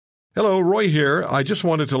Hello, Roy here. I just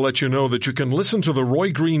wanted to let you know that you can listen to The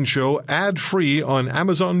Roy Green Show ad-free on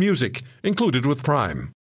Amazon Music, included with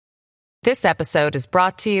Prime. This episode is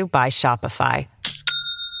brought to you by Shopify.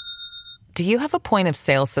 Do you have a point of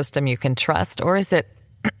sale system you can trust, or is it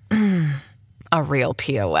a real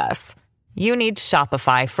POS? You need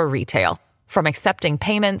Shopify for retail. From accepting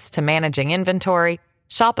payments to managing inventory,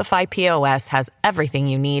 Shopify POS has everything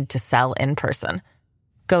you need to sell in person.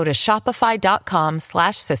 Go to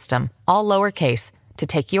shopify.com/system, all lowercase, to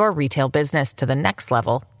take your retail business to the next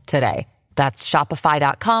level today. That's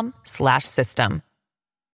shopify.com/system.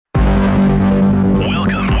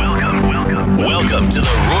 Welcome to the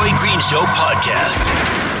Roy Green Show podcast.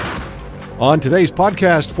 On today's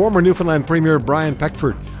podcast, former Newfoundland Premier Brian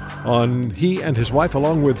Peckford on he and his wife,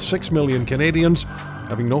 along with 6 million Canadians,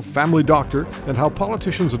 having no family doctor, and how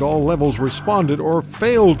politicians at all levels responded or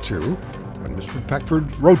failed to when Mr. Peckford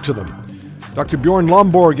wrote to them. Dr. Bjorn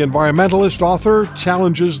Lomborg, environmentalist, author,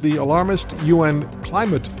 challenges the alarmist UN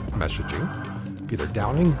climate messaging. Peter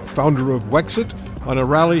Downing, founder of Wexit, on a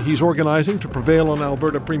rally he's organizing to prevail on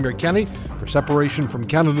Alberta Premier Kenney for separation from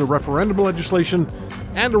Canada referendum legislation,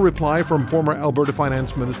 and a reply from former Alberta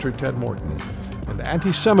Finance Minister Ted Morton. And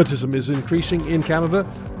anti-Semitism is increasing in Canada.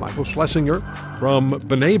 Michael Schlesinger from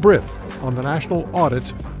B'nai B'rith on the national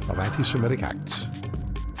audit of anti-Semitic acts.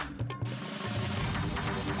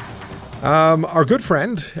 Our good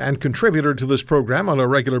friend and contributor to this program on a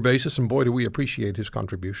regular basis, and boy, do we appreciate his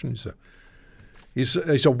contributions. He's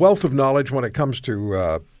a wealth of knowledge when it comes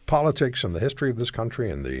to politics and the history of this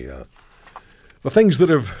country and the things that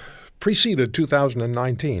have preceded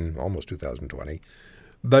 2019, almost 2020,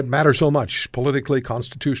 that matter so much politically,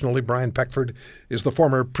 constitutionally. Brian Peckford is the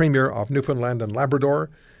former Premier of Newfoundland and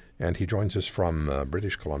Labrador, and he joins us from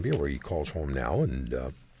British Columbia, where he calls home now.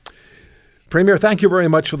 And Premier, thank you very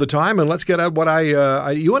much for the time, and let's get out what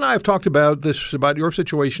you and I have talked about your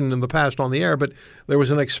situation in the past on the air, but there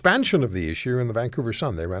was an expansion of the issue in the Vancouver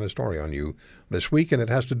Sun. They ran a story on you this week, and it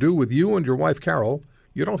has to do with you and your wife, Carol.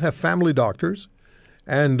 You don't have family doctors,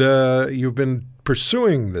 and you've been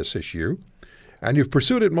pursuing this issue, and you've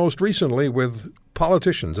pursued it most recently with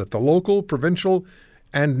politicians at the local, provincial,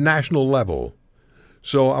 and national level.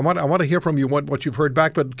 So I want to hear from you what you've heard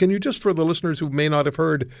back, but can you just, for the listeners who may not have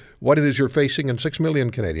heard what it is you're facing, and 6 million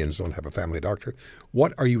Canadians don't have a family doctor,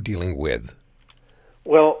 what are you dealing with?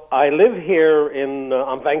 Well, I live here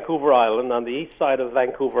on Vancouver Island, on the east side of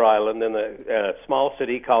Vancouver Island, in a small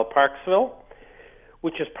city called Parksville,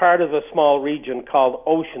 which is part of a small region called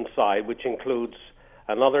Oceanside, which includes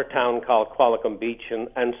another town called Qualicum Beach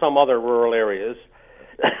and some other rural areas.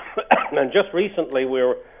 And just recently we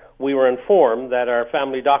were informed that our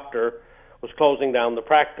family doctor was closing down the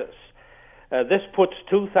practice. This puts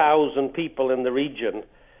 2,000 people in the region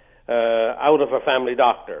out of a family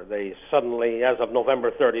doctor. They suddenly, as of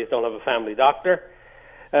November 30th, don't have a family doctor.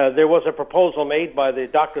 There was a proposal made by the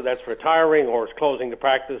doctor that's retiring or is closing the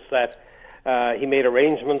practice that he made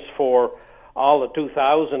arrangements for all the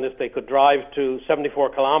 2,000 if they could drive to 74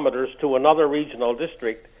 kilometers to another regional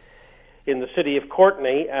district in the city of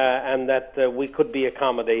Courtenay, and that we could be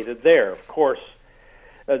accommodated there. Of course,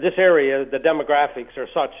 this area, the demographics are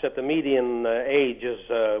such that the median age is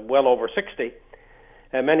well over 60.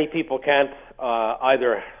 Many people can't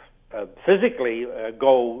either physically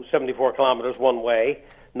go 74 kilometers one way,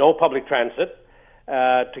 no public transit,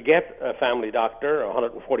 to get a family doctor,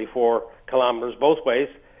 144 kilometers both ways.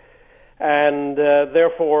 And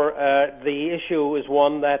therefore, the issue is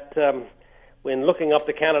one that when looking up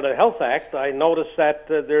the Canada Health Act, I noticed that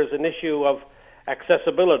there's an issue of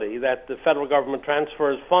accessibility, that the federal government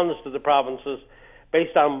transfers funds to the provinces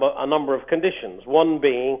based on a number of conditions, one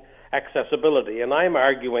being accessibility. And I'm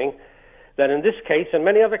arguing that in this case, and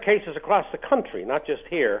many other cases across the country, not just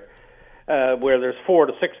here, where there's 4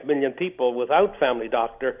 to 6 million people without family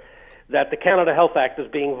doctor, that the Canada Health Act is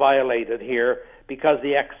being violated here because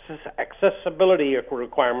the accessibility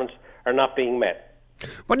requirements are not being met.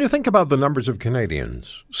 When you think about the numbers of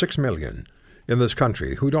Canadians, 6 million in this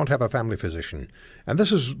country, who don't have a family physician, and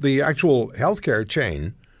this is the actual healthcare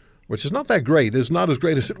chain, which is not that great, is not as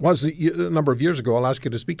great as it was a number of years ago. I'll ask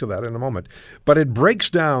you to speak to that in a moment. But it breaks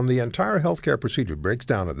down the entire healthcare procedure, breaks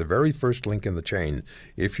down at the very first link in the chain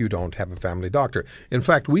if you don't have a family doctor. In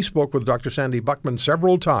fact, we spoke with Dr. Sandy Buckman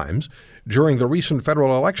several times during the recent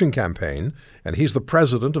federal election campaign, and he's the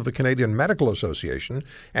president of the Canadian Medical Association.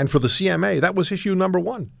 And for the CMA, that was issue number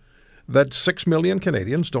one, that 6 million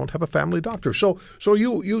Canadians don't have a family doctor. So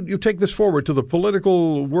you take this forward to the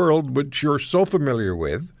political world, which you're so familiar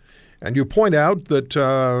with, and you point out that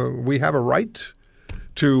we have a right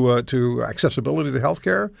to accessibility to health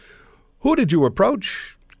care. Who did you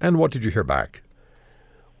approach, And what did you hear back?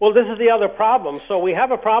 Well, this is the other problem. So we have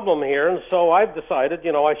a problem here, and so I've decided,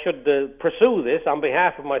 I should pursue this on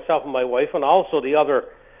behalf of myself and my wife, and also the other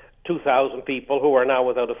 2,000 people who are now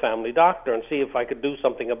without a family doctor, and see if I could do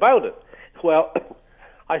something about it. Well,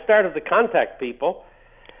 I started to contact people,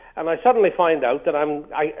 and I suddenly find out that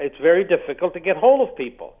it's very difficult to get hold of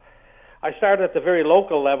people. I started at the very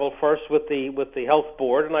local level first with the health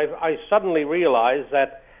board, and I suddenly realized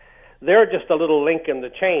that they're just a little link in the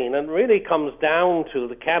chain, and really comes down to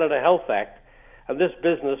the Canada Health Act and this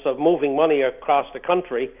business of moving money across the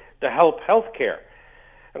country to help healthcare.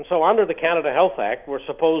 And so under the Canada Health Act, we're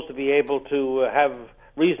supposed to be able to have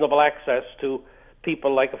reasonable access to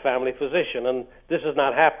people like a family physician, and this is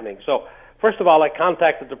not happening. So first of all, I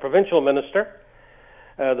contacted the provincial minister.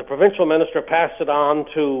 The provincial minister passed it on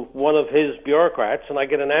to one of his bureaucrats, and I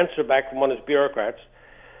get an answer back from one of his bureaucrats.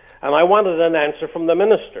 And I wanted an answer from the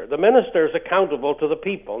minister. The minister is accountable to the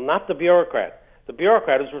people, not the bureaucrat. The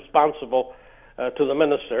bureaucrat is responsible to the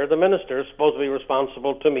minister. The minister is supposed to be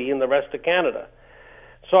responsible to me and the rest of Canada.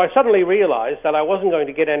 So I suddenly realized that I wasn't going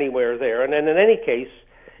to get anywhere there. And then in any case,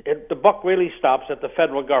 the buck really stops at the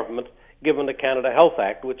federal government, given the Canada Health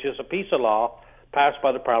Act, which is a piece of law passed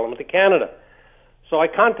by the Parliament of Canada. So I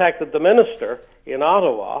contacted the minister in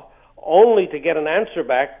Ottawa, only to get an answer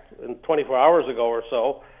back 24 hours ago or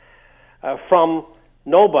so, from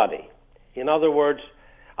nobody. In other words,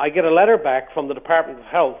 I get a letter back from the Department of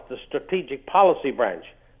Health, the Strategic Policy Branch.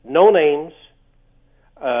 No names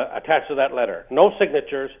attached to that letter. No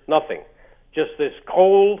signatures, nothing. Just this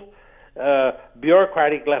cold,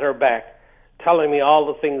 bureaucratic letter back telling me all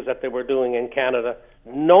the things that they were doing in Canada.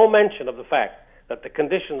 No mention of the fact that the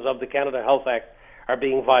conditions of the Canada Health Act are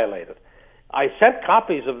being violated. I sent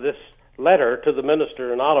copies of this letter to the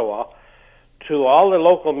minister in Ottawa, to all the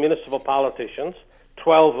local municipal politicians,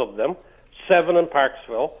 12 of them, 7 in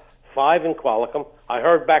Parksville, 5 in Qualicum. I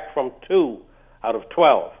heard back from 2 out of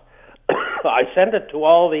 12. I sent it to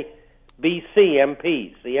all the BC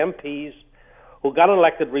MPs, the MPs who got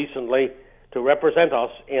elected recently to represent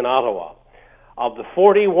us in Ottawa. Of the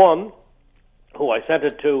 41 who I sent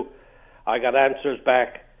it to, I got answers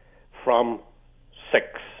back from 6.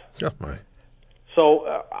 Oh, my.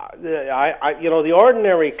 So, the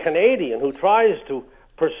ordinary Canadian who tries to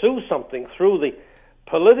pursue something through the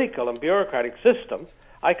political and bureaucratic system,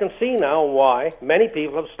 I can see now why many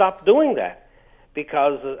people have stopped doing that.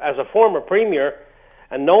 Because as a former premier,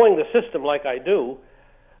 and knowing the system like I do,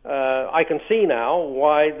 I can see now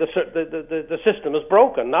why the system is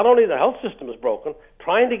broken. Not only the health system is broken,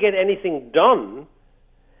 trying to get anything done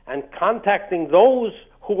and contacting those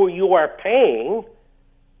who you are paying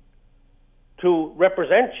to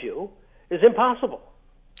represent you is impossible.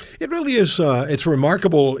 It really is. It's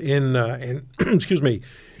remarkable in excuse me,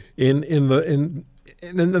 in the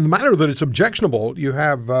manner that it's objectionable. You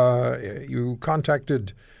have you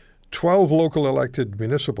contacted 12 local elected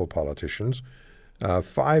municipal politicians,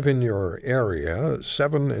 5 in your area,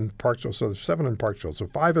 7 in Parksville. So 7 in Parksville. So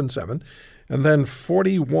 5 and 7, and then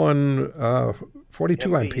 42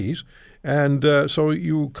 MPs, and so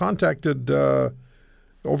you contacted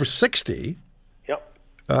over 60.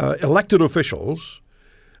 Elected officials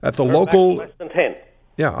at the local, less than 10.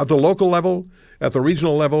 Yeah, at the local level, at the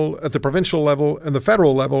regional level, at the provincial level, and the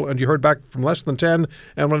federal level, and you heard back from less than 10.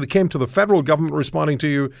 And when it came to the federal government responding to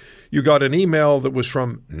you, you got an email that was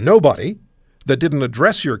from nobody that didn't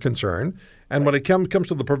address your concern. And when it comes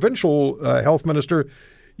to the provincial health minister,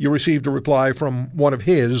 you received a reply from one of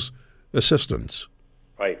his assistants.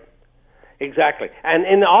 Right, exactly. And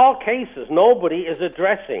in all cases, nobody is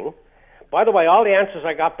addressing. By the way, all the answers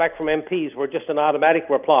I got back from MPs were just an automatic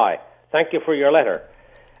reply. Thank you for your letter.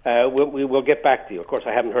 We will get back to you. Of course,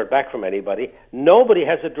 I haven't heard back from anybody. Nobody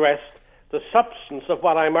has addressed the substance of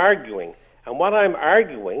what I'm arguing. And what I'm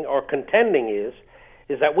arguing or contending is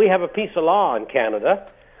that we have a piece of law in Canada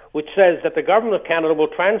which says that the government of Canada will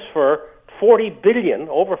transfer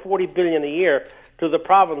over $40 billion a year to the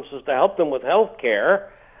provinces to help them with health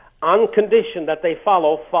care on condition that they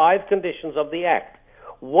follow 5 conditions of the Act.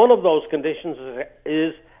 One of those conditions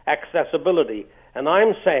is accessibility, and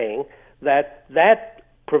I'm saying that that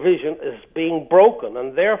provision is being broken,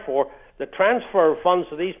 and therefore the transfer of funds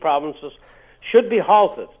to these provinces should be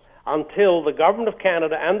halted until the Government of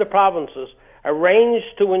Canada and the provinces arrange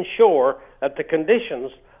to ensure that the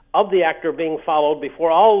conditions of the Act are being followed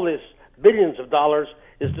before all this billions of dollars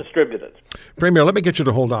is distributed. Premier, let me get you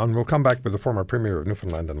to hold on. We'll come back with the former Premier of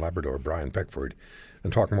Newfoundland and Labrador, Brian Peckford,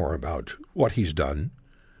 and talk more about what he's done,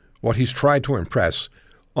 what he's tried to impress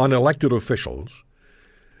on elected officials,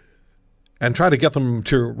 and try to get them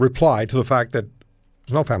to reply to the fact that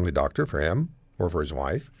there's no family doctor for him or for his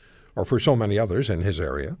wife, or for so many others in his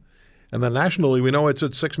area. And then nationally, we know it's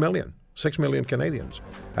at 6 million. 6 million Canadians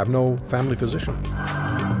have no family physician.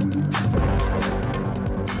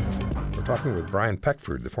 We're talking with Brian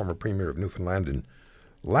Peckford, the former Premier of Newfoundland and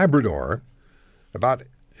Labrador, about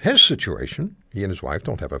his situation. He and his wife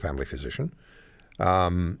don't have a family physician.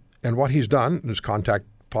 And what he's done is contact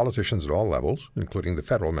politicians at all levels, including the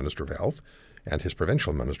federal Minister of Health and his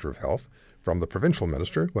provincial Minister of Health. From the provincial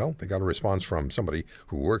minister, well, they got a response from somebody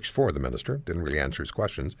who works for the minister, didn't really answer his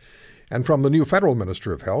questions. And from the new federal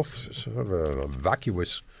Minister of Health, sort of a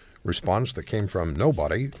vacuous response that came from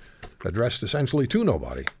nobody, addressed essentially to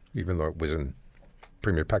nobody, even though it was in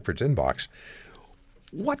Premier Peckford's inbox.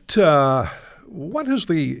 What is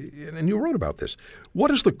the, and you wrote about this, what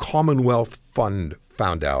has the Commonwealth Fund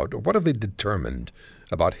found out, or what have they determined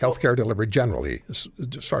about healthcare delivery generally, as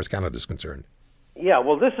far as Canada is concerned? Yeah,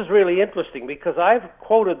 well, this is really interesting because I've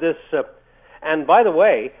quoted this, and by the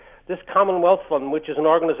way, this Commonwealth Fund, which is an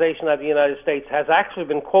organization of the United States, has actually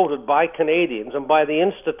been quoted by Canadians and by the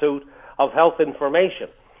Institute of Health Information.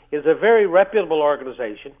 It's a very reputable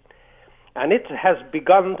organization, and it has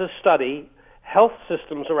begun to study health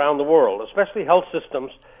systems around the world, especially health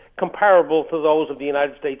systems comparable to those of the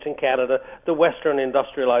United States and Canada, the Western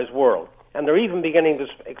industrialized world. And they're even beginning to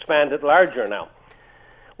expand it larger now.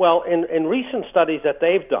 Well, in recent studies that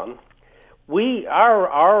they've done, we have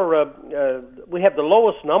the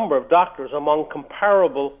lowest number of doctors among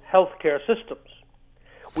comparable healthcare systems.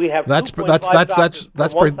 We have 2.5 doctors per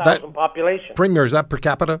 1,000 population. Premier, is that per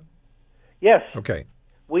capita? Yes. Okay.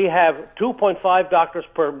 We have 2.5 doctors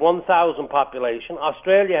per 1,000 population.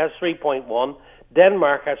 Australia has 3.1.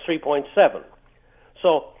 Denmark has 3.7.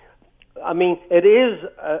 So, I mean, it is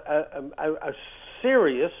a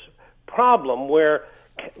serious problem where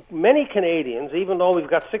many Canadians, even though we've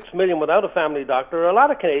got 6 million without a family doctor, a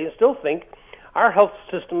lot of Canadians still think our health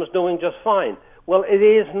system is doing just fine. Well, it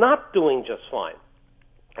is not doing just fine.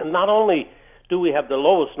 And not only do we have the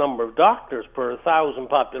lowest number of doctors per 1,000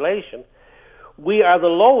 population, we are the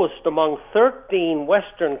lowest among 13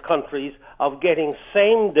 Western countries of getting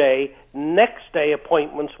same-day, next-day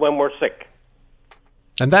appointments when we're sick.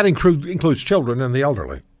 And that includes children and the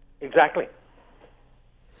elderly. Exactly.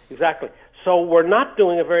 So we're not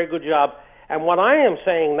doing a very good job. And what I am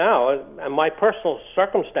saying now, and my personal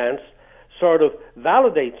circumstance sort of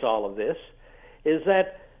validates all of this, is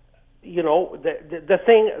that, you know,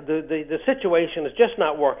 the situation is just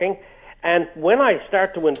not working. And when I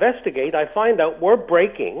start to investigate, I find out we're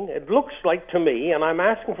breaking, it looks like to me, and I'm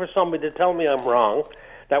asking for somebody to tell me I'm wrong,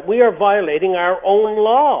 that we are violating our own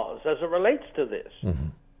laws as it relates to this. Mm-hmm.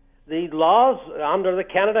 The laws under the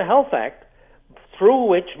Canada Health Act, through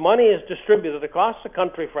which money is distributed across the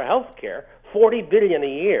country for health care, $40 billion a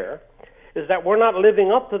year, is that we're not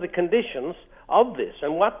living up to the conditions of this.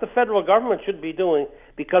 And what the federal government should be doing,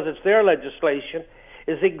 because it's their legislation,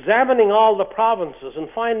 is examining all the provinces and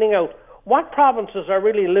finding out what provinces are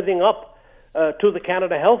really living up to the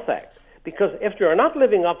Canada Health Act. Because if you're not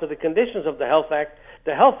living up to the conditions of the Health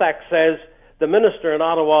Act says the minister in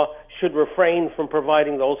Ottawa should refrain from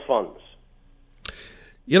providing those funds.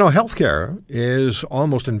 You know, healthcare is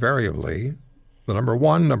almost invariably the number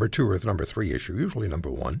one, number two, or the number three issue, usually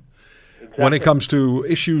number one, exactly, when it comes to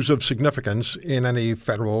issues of significance in any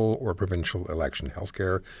federal or provincial election.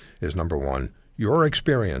 Healthcare is number one. Your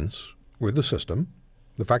experience with the system,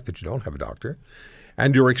 the fact that you don't have a doctor,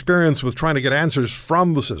 and your experience with trying to get answers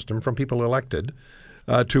from the system, from people elected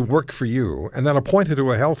to work for you, and then appointed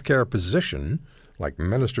to a healthcare position, like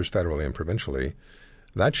ministers federally and provincially,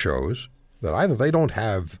 that shows that either they don't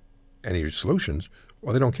have any solutions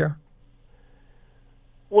or they don't care.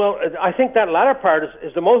 Well, I think that latter part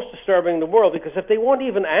is the most disturbing in the world, because if they won't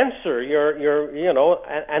even answer your you know,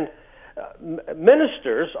 and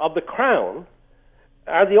ministers of the Crown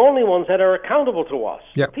are the only ones that are accountable to us.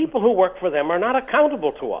 Yep. People who work for them are not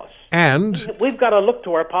accountable to us. And we've got to look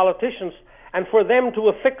to our politicians and for them to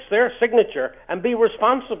affix their signature and be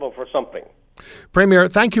responsible for something. Premier,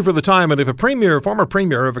 thank you for the time. And if a former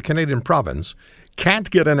premier of a Canadian province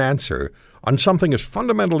can't get an answer on something as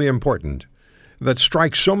fundamentally important that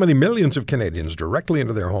strikes so many millions of Canadians directly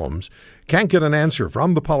into their homes, can't get an answer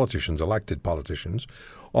from the politicians, elected politicians,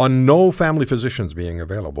 on no family physicians being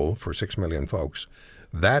available for 6 million folks,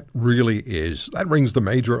 that rings the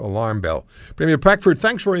major alarm bell. Premier Peckford,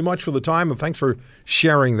 thanks very much for the time, and thanks for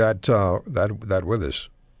sharing that with us.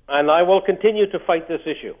 And I will continue to fight this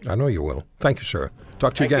issue. I know you will. Thank you, sir.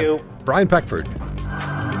 Talk to you again. Thank you. Brian Peckford.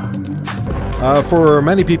 For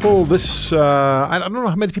many people, I don't know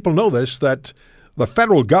how many people know this, that the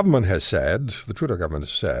federal government has said, the Trudeau government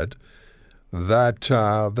has said, that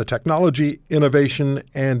the Technology Innovation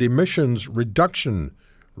and Emissions Reduction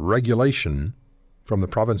Regulation from the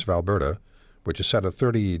province of Alberta, which is set at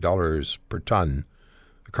 $30 per ton,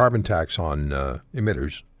 the carbon tax on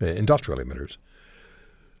emitters, industrial emitters,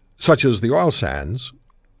 such as the oil sands,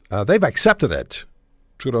 they've accepted it.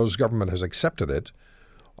 Trudeau's government has accepted it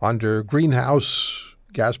under greenhouse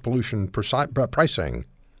gas pollution pricing,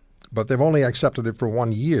 but they've only accepted it for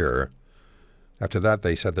 1 year. After that,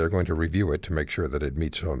 they said they're going to review it to make sure that it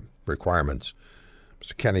meets some requirements.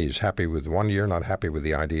 Mr. Kenney is happy with 1 year, not happy with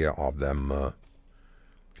the idea of them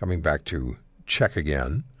coming back to check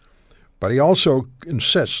again. But he also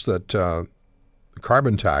insists that the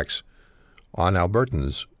carbon tax on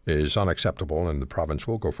Albertans is unacceptable, and the province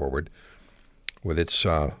will go forward with its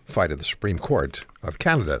fight at the Supreme Court of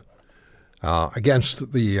Canada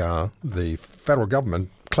against the federal government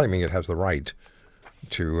claiming it has the right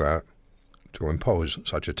to impose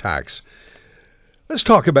such a tax. Let's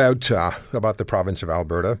talk about the province of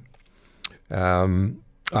Alberta.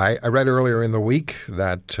 I read earlier in the week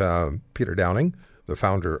that Peter Downing, the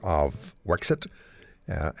founder of Wexit,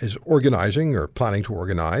 is organizing or planning to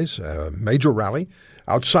organize a major rally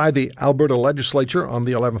outside the Alberta legislature on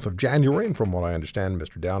the 11th of January. And from what I understand,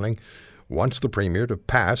 Mr. Downing wants the Premier to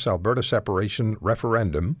pass Alberta separation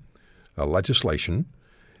referendum legislation.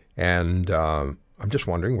 And I'm just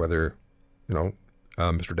wondering whether,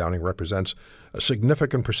 Mr. Downing represents a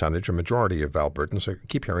significant percentage, a majority of Albertans. I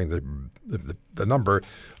keep hearing the number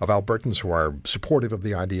of Albertans who are supportive of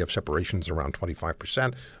the idea of separation is around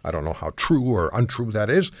 25%. I don't know how true or untrue that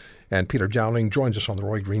is. And Peter Downing joins us on the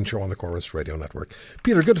Roy Green Show on the Chorus Radio Network.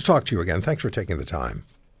 Peter, good to talk to you again. Thanks for taking the time.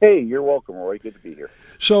 Hey, you're welcome, Roy. Good to be here.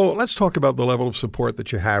 So let's talk about the level of support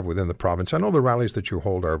that you have within the province. I know the rallies that you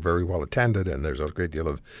hold are very well attended, and there's a great deal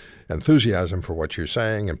of enthusiasm for what you're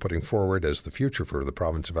saying and putting forward as the future for the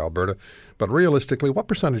province of Alberta. But realistically, what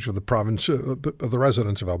percentage of the province, of the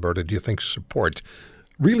residents of Alberta, do you think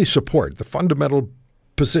really support the fundamental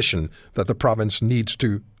position that the province needs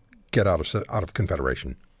to get out of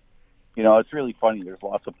Confederation? It's really funny. There's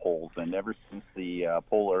lots of polls, and ever since the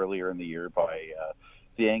poll earlier in the year by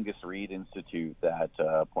the Angus Reid Institute that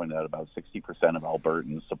pointed out about 60% of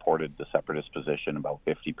Albertans supported the separatist position, about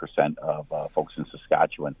 50% of folks in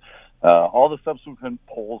Saskatchewan. All the subsequent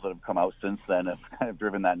polls that have come out since then have kind of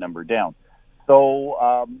driven that number down.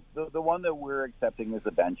 So the one that we're accepting as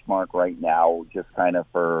a benchmark right now, just kind of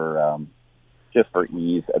for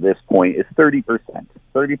ease at this point, is 30%.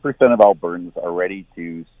 30% of Albertans are ready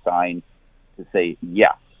to sign to say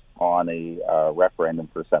yes on a referendum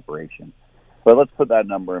for separation. But let's put that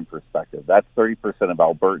number in perspective. That's 30% of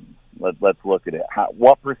Albertans. Let's look at it.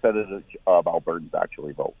 What percentage of Albertans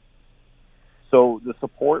actually vote? So the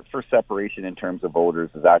support for separation in terms of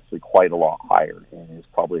voters is actually quite a lot higher, and is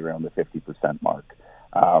probably around the 50% mark.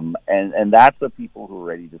 And that's the people who are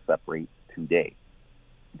ready to separate today.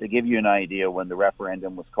 To give you an idea, when the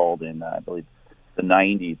referendum was called in, I believe, the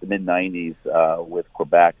mid-90s with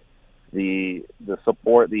Quebec, the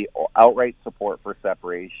outright support for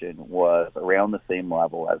separation was around the same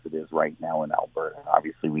level as it is right now in Alberta.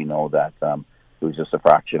 Obviously, we know that it was just a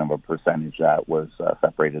fraction of a percentage that was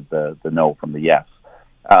separated the no from the yes.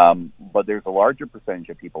 But there's a larger percentage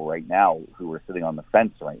of people right now who are sitting on the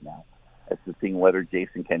fence right now as to seeing whether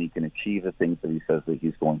Jason Kenney can achieve the things that he says that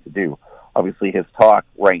he's going to do. Obviously, his talk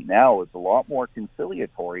right now is a lot more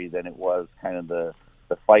conciliatory than it was kind of the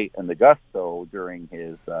fight and the gusto during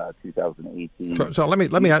his 2018. So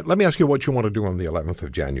let me ask you what you want to do on the 11th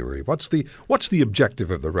of January. What's the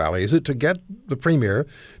objective of the rally? Is it to get the Premier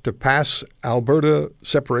to pass Alberta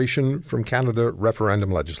separation from Canada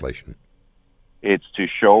referendum legislation? It's to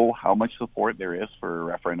show how much support there is for a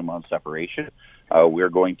referendum on separation. We're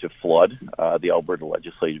going to flood the Alberta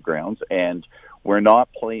legislative grounds, and we're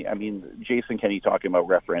not playing. I mean, Jason Kenney talking about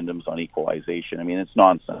referendums on equalization. I mean, it's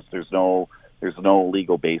nonsense. There's no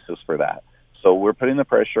legal basis for that. So we're putting the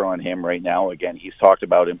pressure on him right now. Again, he's talked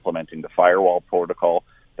about implementing the firewall protocol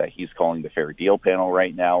that he's calling the Fair Deal Panel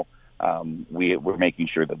right now. We're making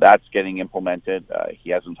sure that that's getting implemented. He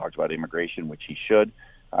hasn't talked about immigration, which he should.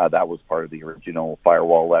 That was part of the original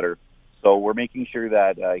firewall letter. So we're making sure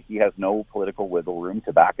that he has no political wiggle room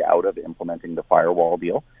to back out of implementing the firewall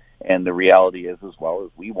deal. And the reality is, as well,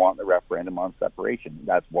 is we want the referendum on separation.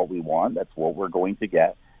 That's what we want. That's what we're going to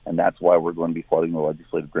get. And that's why we're going to be flooding the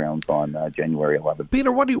legislative grounds on January 11th.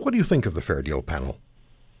 Peter, what do you think of the Fair Deal Panel?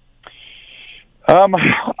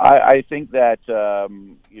 I think that I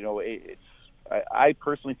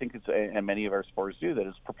personally think it's, and many of our supporters do, that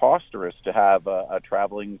it's preposterous to have a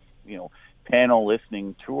traveling panel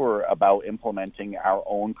listening tour about implementing our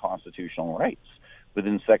own constitutional rights.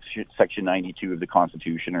 within Section 92 of the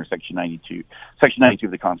Constitution, or Section 92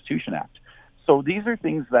 of the Constitution Act. So these are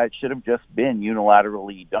things that should have just been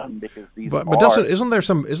unilaterally done, because isn't there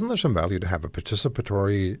some value to have a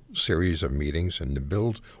participatory series of meetings and to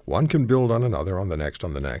build? One can build on another, on the next,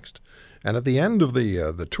 and at the end of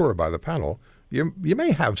the tour by the panel, you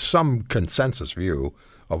may have some consensus view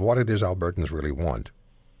of what it is Albertans really want.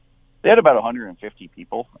 They had about 150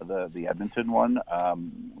 people, the Edmonton one.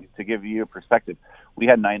 To give you a perspective, we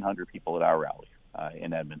had 900 people at our rally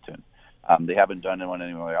in Edmonton. They haven't done one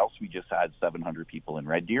anywhere else. We just had 700 people in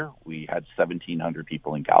Red Deer. We had 1,700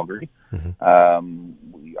 people in Calgary.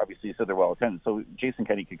 We obviously said they're well attended. So Jason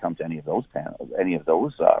Kenney could come to any of those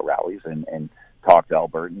rallies and talk to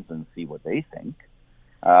Albertans and see what they think.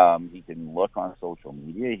 He can look on social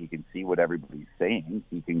media. He can see what everybody's saying.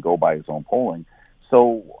 He can go by his own polling.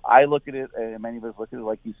 So I look at it, and many of us look at it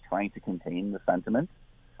like he's trying to contain the sentiment.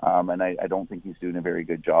 And I don't think he's doing a very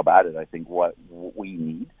good job at it. I think what we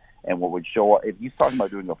need, and what would show up, if he's talking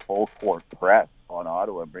about doing a full court press on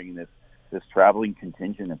Ottawa and bringing this traveling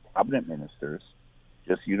contingent of cabinet ministers,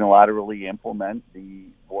 just unilaterally implement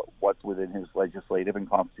what's within his legislative and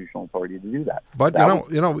constitutional authority to do that. But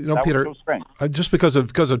Peter, just because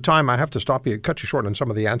of time, I have to cut you short on some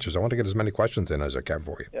of the answers. I want to get as many questions in as I can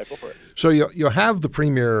for you. Yeah, go for it. So you have the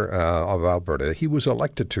Premier of Alberta. He was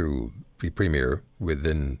elected to be Premier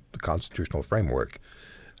within the constitutional framework.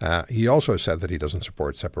 He also said that he doesn't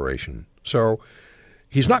support separation. So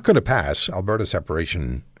he's not going to pass Alberta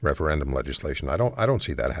separation referendum legislation. I don't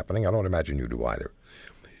see that happening. I don't imagine you do either.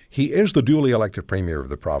 He is the duly elected Premier of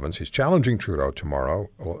the province. He's challenging Trudeau tomorrow,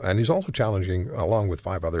 and he's also challenging, along with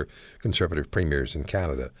 5 other Conservative premiers in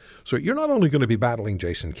Canada. So you're not only going to be battling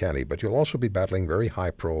Jason Kenney, but you'll also be battling very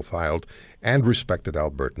high-profiled and respected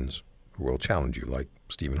Albertans who will challenge you, like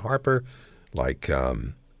Stephen Harper, like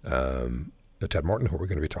Ted Morton, who we're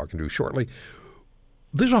going to be talking to shortly.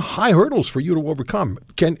 These are high hurdles for you to overcome.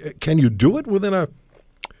 Can you do it within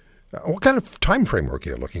what kind of time framework are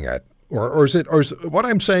you looking at? Or is what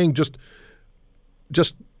I'm saying just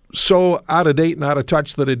so out of date and out of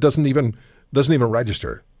touch that it doesn't even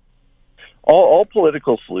register? All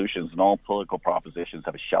political solutions and all political propositions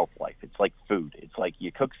have a shelf life. It's like food. It's like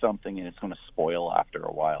you cook something and it's going to spoil after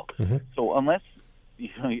a while. Mm-hmm. So unless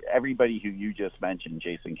everybody who you just mentioned,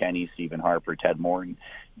 Jason Kenney, Stephen Harper, Ted Morton,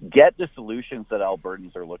 get the solutions that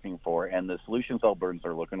Albertans are looking for, and the solutions Albertans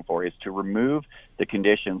are looking for is to remove the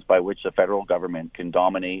conditions by which the federal government can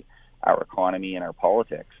dominate our economy and our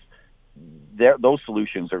politics. Those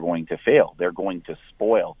solutions are going to fail. They're going to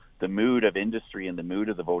spoil. The mood of industry and the mood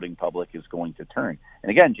of the voting public is going to turn. And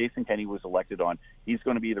again, Jason Kenney was elected on, he's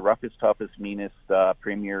going to be the roughest, toughest, meanest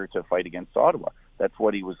premier to fight against Ottawa. That's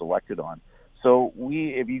what he was elected on. So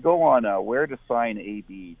if you go on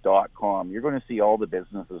wheretosignab.com, you're going to see all the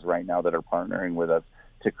businesses right now that are partnering with us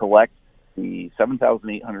to collect the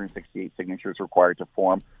 7,868 signatures required to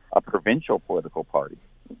form a provincial political party,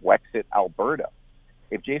 Wexit Alberta.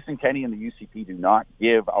 If Jason Kenney and the UCP do not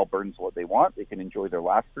give Albertans what they want, they can enjoy their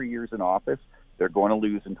last 3 years in office. They're going to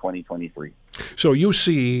lose in 2023. So you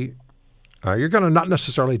see, you're going to not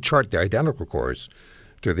necessarily chart the identical course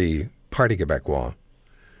to the Parti Québécois,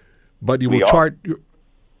 but you will chart.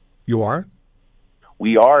 You are?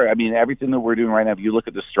 We are. I mean, everything that we're doing right now, if you look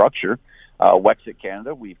at the structure, Wexit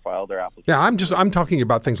Canada, we filed our application. Yeah, I'm talking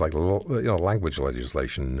about things like language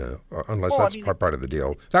legislation, unless that's part of the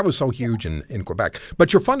deal. That was so huge in Quebec.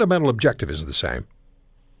 But your fundamental objective is the same.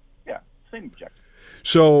 Yeah, same objective.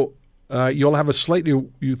 So you'll have a slate.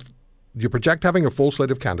 You project having a full slate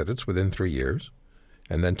of candidates within 3 years,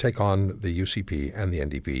 and then take on the UCP and the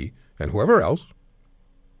NDP and whoever else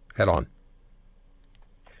head-on.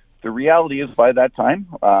 The reality is, by that time,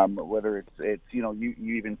 whether it's you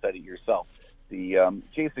even said it yourself, the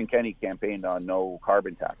Jason Kenney campaigned on no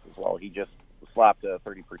carbon tax as well. He just slapped a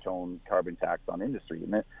 30 per ton carbon tax on industry,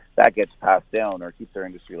 and that gets passed down or keeps our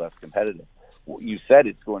industry less competitive. You said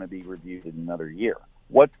it's going to be reviewed in another year.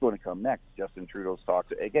 What's going to come next? Justin Trudeau's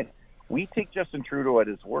talk. Again, we take Justin Trudeau at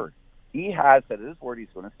his word. He has said at his word he's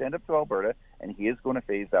going to stand up to Alberta, and he is going to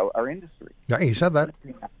phase out our industry. Yeah, he said that.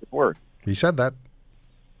 His word. He said that.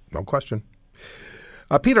 No question.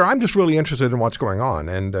 Peter, I'm just really interested in what's going on.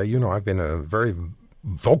 And, I've been a very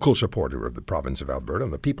vocal supporter of the province of Alberta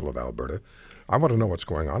and the people of Alberta. I want to know what's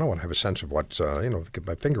going on. I want to have a sense of what's, get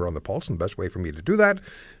my finger on the pulse. And the best way for me to do that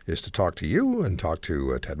is to talk to you and talk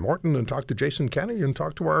to Ted Morton and talk to Jason Kenney and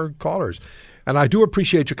talk to our callers. And I do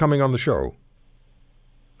appreciate you coming on the show.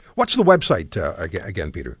 What's the website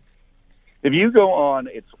again, Peter? If you go on,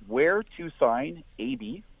 it's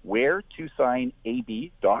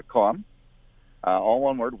wheretosignab.com. all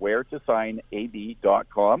one word,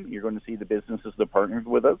 wheretosignab.com. You're going to see the businesses that partnered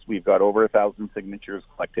with us. We've got over 1,000 signatures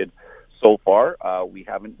collected so far. We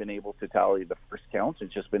haven't been able to tally the first counts.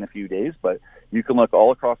 It's just been a few days, but you can look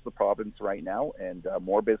all across the province right now, and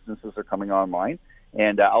more businesses are coming online,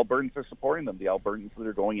 and Albertans are supporting them. The Albertans that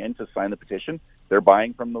are going in to sign the petition, they're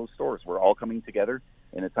buying from those stores. We're all coming together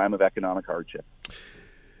in a time of economic hardship.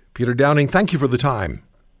 Peter Downing, thank you for the time.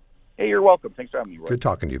 Hey, you're welcome. Thanks for having me, Roy. Good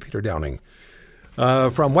talking to you, Peter Downing.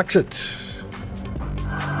 From Wexit.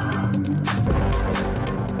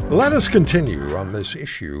 Let us continue on this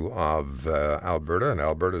issue of Alberta and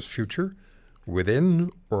Alberta's future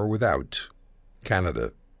within or without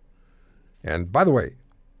Canada. And by the way,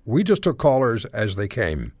 we just took callers as they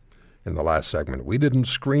came in the last segment. We didn't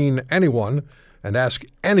screen anyone and ask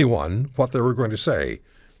anyone what they were going to say.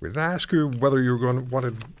 We didn't ask you whether you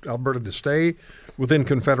wanted Alberta to stay within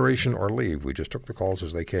Confederation or leave. We just took the calls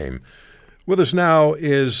as they came. With us now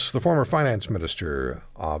is the former finance minister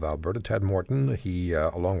of Alberta, Ted Morton. He,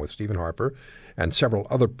 along with Stephen Harper and several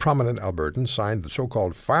other prominent Albertans, signed the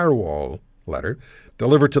so-called firewall letter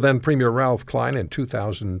delivered to then Premier Ralph Klein in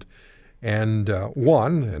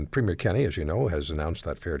 2001. And Premier Kenney, as you know, has announced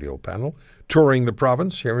that Fair Deal panel, touring the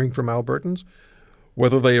province, hearing from Albertans,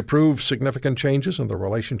 whether they approve significant changes in the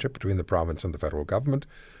relationship between the province and the federal government,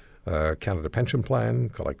 Canada Pension Plan,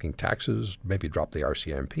 collecting taxes, maybe drop the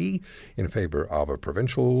RCMP in favor of a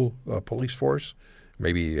provincial police force,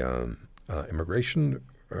 maybe immigration,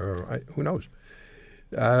 who knows?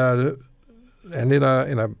 And in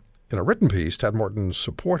a written piece, Ted Morton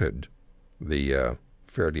supported the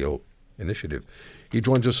Fair Deal initiative. He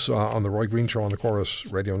joins us on the Roy Green Show on the Chorus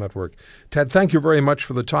Radio Network. Ted, thank you very much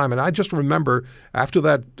for the time. And I just remember after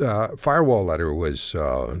that firewall letter was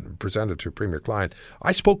presented to Premier Klein,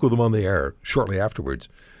 I spoke with him on the air shortly afterwards,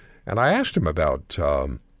 and I asked him about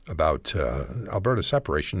Alberta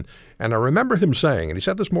separation. And I remember him saying, and he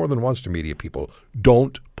said this more than once to media people,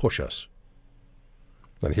 don't push us.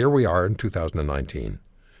 And here we are in 2019.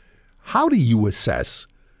 How do you assess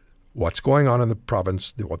what's going on in the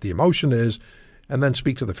province, what the emotion is, and then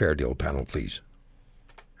speak to the Fair Deal panel, please?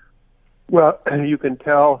 Well, you can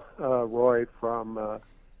tell, Roy, from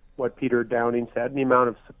what Peter Downing said, and the amount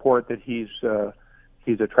of support that he's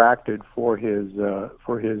attracted for his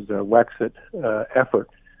Wexit effort,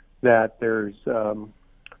 that there's a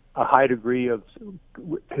high degree of,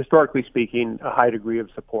 historically speaking, a high degree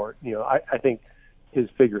of support. You know, I think his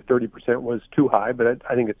figure 30% was too high, but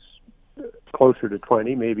I think it's closer to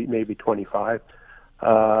 20, maybe 25.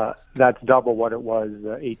 That's double what it was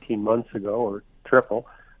 18 months ago, or triple.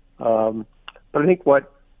 But I think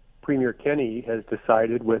what Premier Kenney has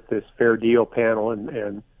decided with this Fair Deal panel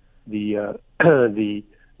and the the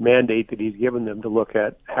mandate that he's given them to look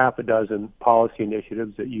at half a dozen policy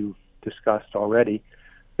initiatives that you've discussed already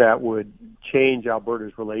that would change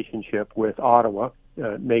Alberta's relationship with Ottawa,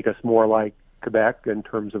 make us more like Quebec in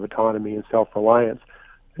terms of autonomy and self-reliance.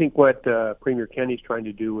 I think what Premier Kenney's trying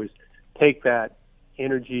to do is take that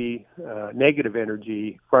energy, negative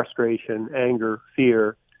energy, frustration, anger,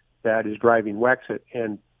 fear that is driving Wexit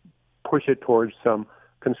and push it towards some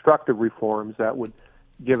constructive reforms that would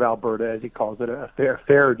give Alberta, as he calls it, a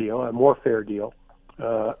fair deal, a more fair deal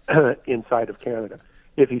inside of Canada.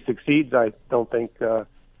 If he succeeds, I don't think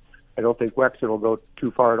Wexit will go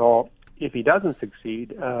too far at all. If he doesn't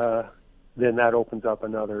succeed, then that opens up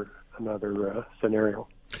another scenario.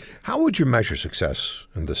 How would you measure success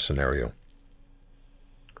in this scenario?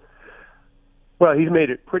 Well, he's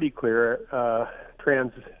made it pretty clear.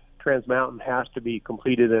 Trans Mountain has to be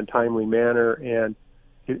completed in a timely manner, and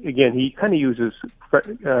again, he kind of uses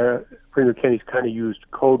Premier Kenney's kind of used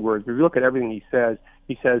code words. If you look at everything he says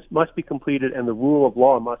must be completed, and the rule of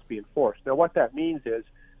law must be enforced. Now, what that means is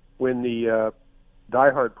when the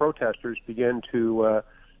diehard protesters begin to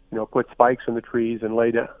put spikes in the trees and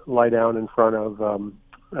lie down in front of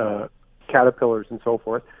caterpillars and so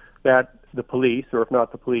forth, that the police, or if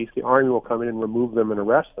not the police, the army will come in and remove them and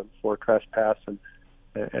arrest them for trespass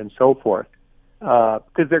and so forth,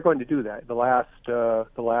 because they're going to do that. The last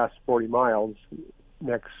 40 miles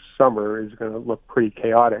next summer is going to look pretty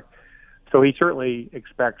chaotic. So he certainly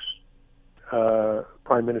expects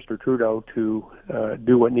Prime Minister Trudeau to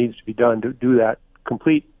do what needs to be done to do that,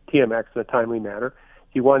 complete TMX in a timely manner.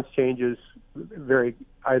 He wants changes,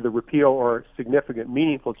 either repeal or significant,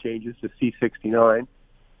 meaningful changes to C-69,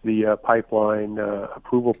 the pipeline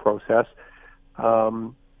approval process.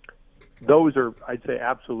 Those are, I'd say,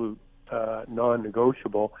 absolute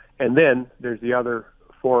non-negotiable. And then there's the other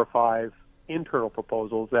 4 or 5 internal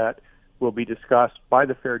proposals that will be discussed by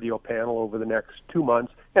the Fair Deal panel over the next 2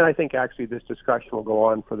 months. And I think actually this discussion will go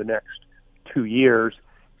on for the next 2 years.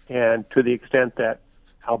 And to the extent that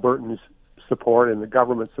Albertans support and the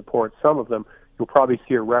government supports some of them, you'll probably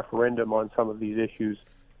see a referendum on some of these issues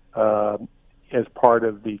as part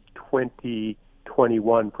of the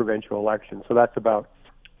 2021 provincial election. So that's about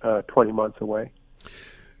 20 months away.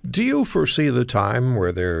 Do you foresee the time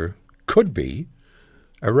where there could be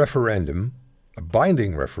a referendum, a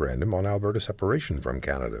binding referendum on Alberta separation from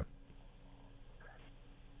Canada?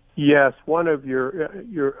 Yes, one of your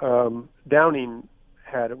Downing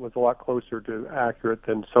had it was a lot closer to accurate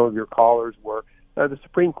than some of your callers were. The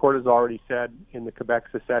Supreme Court has already said in the Quebec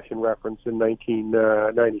secession reference in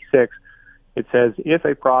 1996, it says if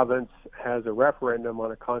a province has a referendum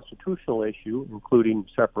on a constitutional issue, including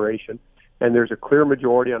separation, and there's a clear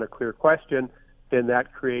majority on a clear question, then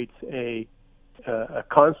that creates a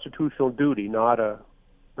constitutional duty, not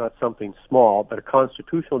something small, but a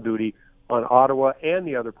constitutional duty on Ottawa and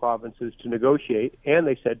the other provinces to negotiate, and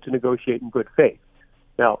they said to negotiate in good faith.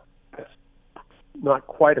 Now, that's not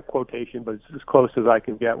quite a quotation, but it's as close as I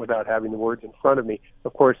can get without having the words in front of me.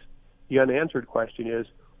 Of course, the unanswered question is,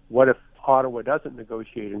 what if Ottawa doesn't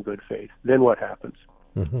negotiate in good faith? Then what happens?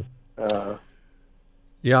 Mm-hmm.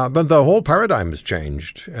 Yeah, but the whole paradigm has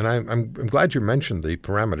changed, and I'm glad you mentioned the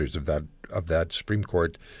parameters of that Supreme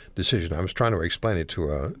Court decision. I was trying to explain it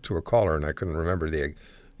to a caller, and I couldn't remember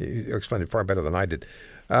you explained it far better than I did.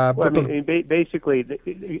 Basically,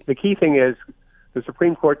 the key thing is the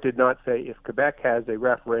Supreme Court did not say if Quebec has a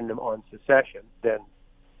referendum on secession, then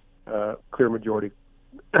clear majority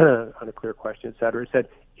on a clear question, et cetera. It said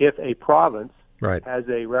if a province has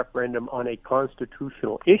a referendum on a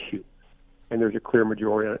constitutional issue, and there's a clear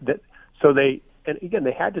majority on it. And again,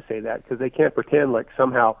 they had to say that because they can't pretend like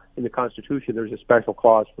somehow in the Constitution there's a special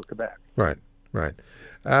clause for Quebec. Right.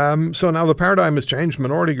 So now the paradigm has changed.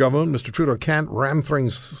 Minority government, Mr. Trudeau can't ram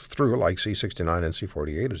things through like C-69 and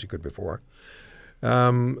C-48 as he could before.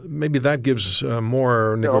 Maybe that gives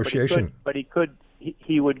more negotiation. But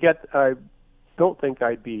he would get, I don't think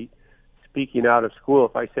I'd be speaking out of school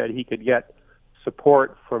if I said he could get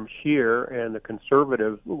support from Scheer and the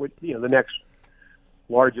Conservative, the next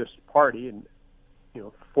largest party, and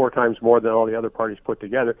 4 times more than all the other parties put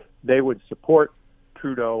together. They would support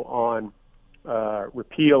Trudeau on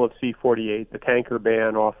repeal of C-48, the tanker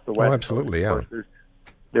ban off the west. Oh, absolutely, coast. Yeah.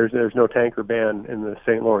 There's no tanker ban in the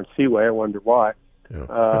St. Lawrence Seaway. I wonder why.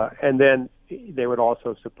 Yeah. And then they would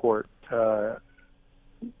also support Prime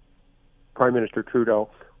Minister Trudeau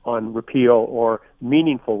on repeal or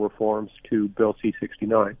meaningful reforms to Bill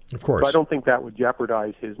C-69. Of course. So I don't think that would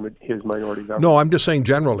jeopardize his minority government. No, I'm just saying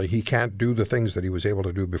generally he can't do the things that he was able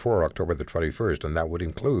to do before October the 21st, and that would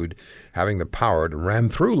include having the power to ram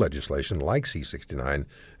through legislation like C-69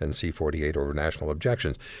 and C-48 over national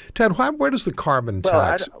objections. Ted, where does the carbon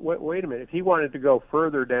tax... Wait a minute. If he wanted to go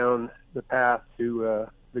further down the path to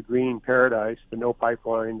the green paradise, the no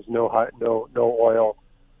pipelines, no oil,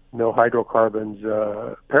 no hydrocarbons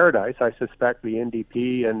paradise, I suspect the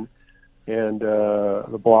NDP and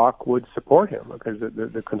the Bloc would support him because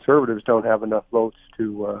the Conservatives don't have enough votes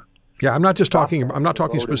to. Yeah, I'm not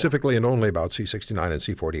talking specifically and only about C-69 and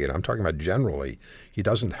C-48. I'm talking about generally. He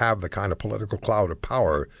doesn't have the kind of political cloud of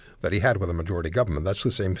power that he had with a majority government. That's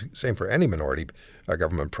the same for any minority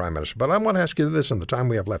government prime minister. But I want to ask you this in the time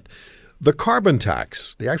we have left. The carbon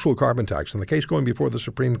tax, the actual carbon tax, in the case going before the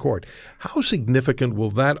Supreme Court, how significant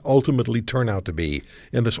will that ultimately turn out to be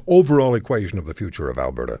in this overall equation of the future of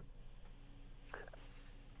Alberta?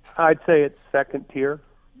 I'd say it's second tier.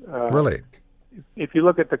 Really? If you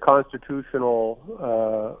look at the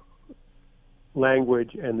constitutional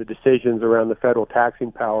language and the decisions around the federal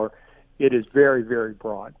taxing power, it is very, very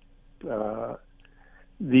broad.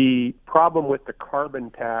 The problem with the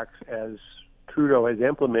carbon tax as Trudeau has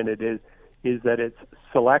implemented is that it's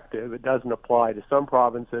selective. It doesn't apply to some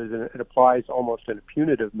provinces, and it applies almost in a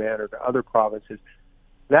punitive manner to other provinces.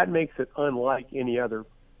 That makes it unlike any other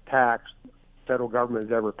tax federal government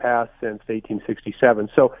has ever passed since 1867.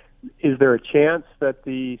 So is there a chance that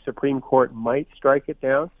the Supreme Court might strike it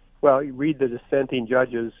down? Well, you read the dissenting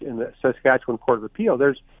judges in the Saskatchewan Court of Appeal.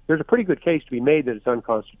 There's a pretty good case to be made that it's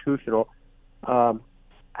unconstitutional.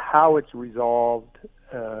 How it's resolved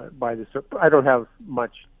by the I don't have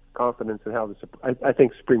much confidence in how I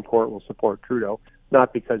think Supreme Court will support Trudeau,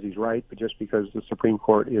 not because he's right, but just because the Supreme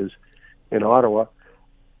Court is in Ottawa.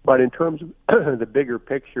 But in terms of the bigger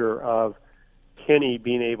picture of Kenney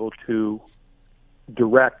being able to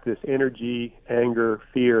direct this energy, anger,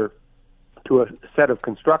 fear to a set of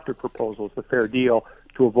constructive proposals, the fair deal,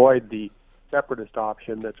 to avoid the separatist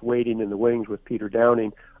option that's waiting in the wings with Peter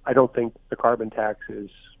Downing, I don't think the carbon tax is...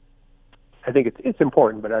 I think it's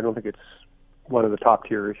important, but I don't think it's the top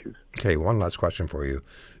tier issues. Okay, one last question for you.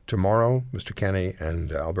 Tomorrow, Mr. Kenney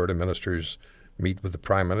and Alberta ministers meet with the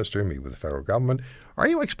Prime Minister, meet with the federal government. Are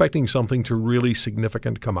you expecting something to really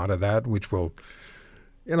significant come out of that, which will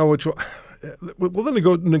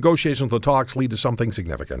the negotiations, the talks lead to something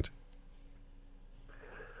significant?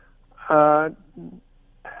 I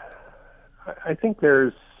think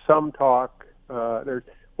there's some talk.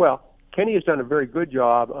 Kenney has done a very good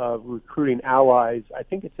job of recruiting allies. I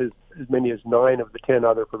think it's as many as 9 of the 10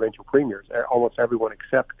 other provincial premiers, almost everyone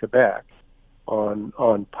except Quebec, on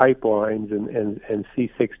pipelines and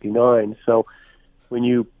C-69. So when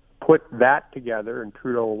you put that together, and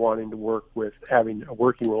Trudeau wanting to work with, having a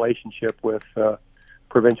working relationship with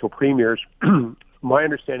provincial premiers, my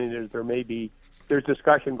understanding is there's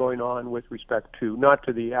discussion going on with respect to, not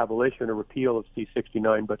to the abolition or repeal of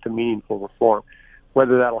C-69, but to meaningful reform.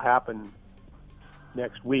 Whether that'll happen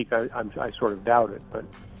next week, I sort of doubt it, but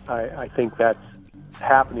I think that's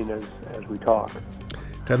happening as we talk.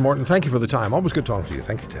 Ted Morton, thank you for the time. Always good talking to you.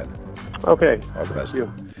 Thank you, Ted. Okay. All the best. Thank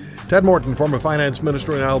you. Ted Morton, former finance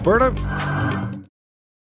minister in Alberta.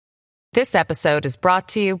 This episode is brought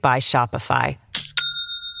to you by Shopify.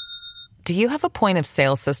 Do you have a point of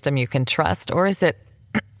sale system you can trust, or is it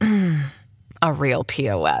a real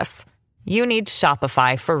POS? You need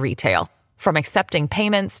Shopify for retail. From accepting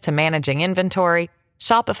payments to managing inventory,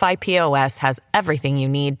 Shopify POS has everything you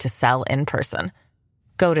need to sell in person.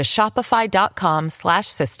 Go to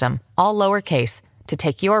shopify.com/system, all lowercase, to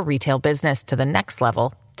take your retail business to the next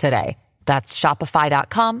level today. That's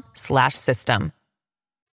shopify.com/system.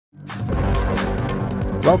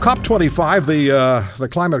 Well, COP25, the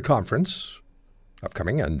climate conference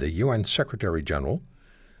upcoming, and the UN Secretary General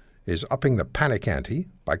is upping the panic ante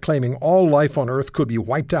by claiming all life on Earth could be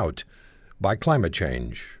wiped out by climate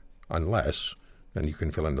change, unless, and you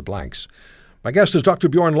can fill in the blanks. My guest is Dr.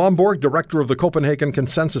 Bjorn Lomborg, director of the Copenhagen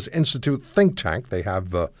Consensus Institute think tank. They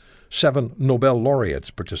have 7 Nobel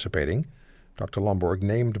laureates participating. Dr. Lomborg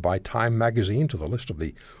named by Time magazine to the list of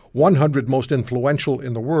the 100 most influential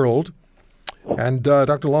in the world. And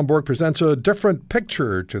Dr. Lomborg presents a different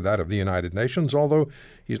picture to that of the United Nations, although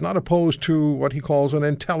he's not opposed to what he calls an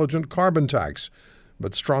intelligent carbon tax,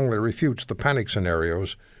 but strongly refutes the panic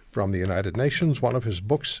scenarios from the United Nations. One of his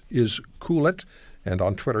books is Cool It, and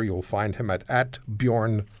on Twitter you'll find him at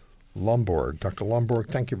Bjorn Lomborg. Dr. Lomborg,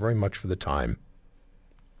 thank you very much for the time.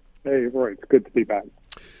 Hey, Roy, it's good to be back.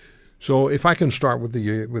 So if I can start with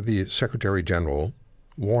the Secretary General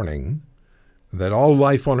warning that all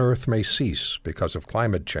life on Earth may cease because of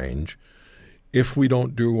climate change if we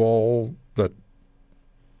don't do all that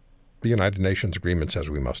the United Nations agreement says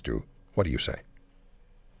we must do. What do you say?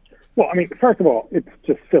 Well, I mean, first of all, it's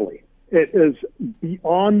just silly. It is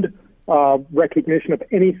beyond recognition of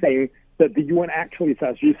anything that the UN actually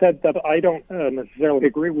says. You said that I don't necessarily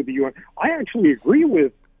agree with the UN. I actually agree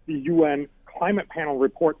with the UN Climate Panel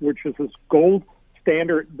report, which is this gold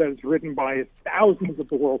standard that is written by thousands of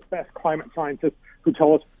the world's best climate scientists who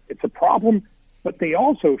tell us it's a problem, but they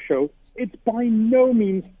also show it's by no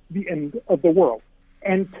means the end of the world.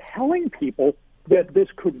 And telling people that this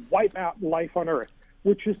could wipe out life on Earth,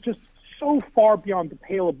 which is just so far beyond the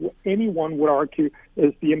pale of what anyone would argue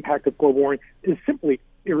is the impact of global warming, is simply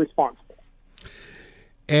irresponsible.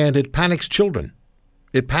 And it panics children.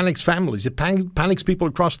 It panics families. It panics people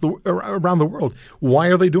around the world. Why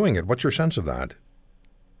are they doing it? What's your sense of that?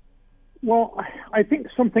 Well, I think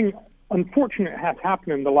something unfortunate has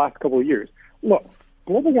happened in the last couple of years. Look,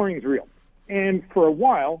 global warming is real. And for a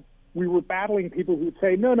while, we were battling people who would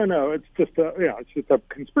say, no, it's just a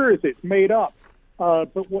conspiracy. It's made up.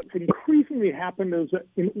 But what's increasingly happened is that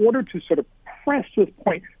in order to sort of press this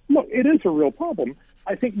point, look, it is a real problem.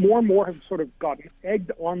 I think more and more have sort of gotten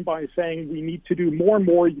egged on by saying we need to do more and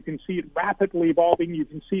more. You can see it rapidly evolving. You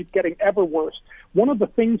can see it getting ever worse. One of the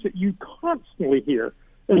things that you constantly hear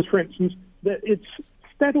is, for instance, that it's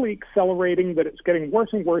steadily accelerating, that it's getting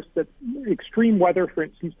worse and worse, that extreme weather, for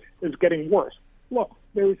instance, is getting worse. Look,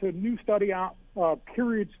 there was a new study out,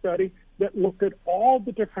 period study, that looked at all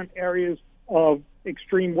the different areas of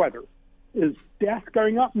extreme weather. Is death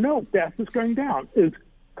going up? No, death is going down. Is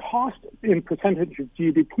cost in percentage of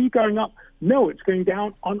GDP going up? No, it's going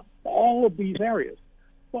down on all of these areas.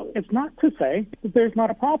 Well, it's not to say that there's not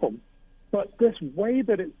a problem, but this way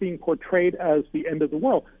that it's being portrayed as the end of the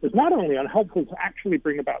world is not only unhelpful to actually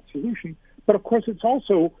bring about solutions, but of course it's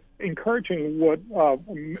also encouraging what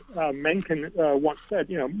Mencken once said.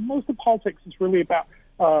 You know, most of politics is really about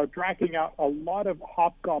dragging out a lot of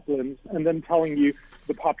hobgoblins and then telling you,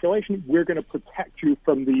 the population, we're going to protect you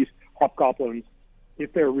from these hobgoblins,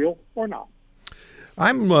 if they're real or not.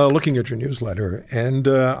 I'm looking at your newsletter, and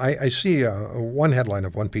I see one headline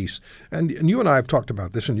of one piece. And you and I have talked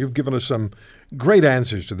about this, and you've given us some great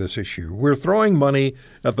answers to this issue. We're throwing money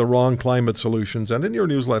at the wrong climate solutions. And in your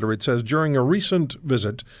newsletter, it says, during a recent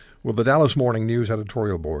visit with the Dallas Morning News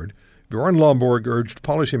editorial board, Bjorn Lomborg urged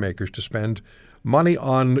policymakers to spend money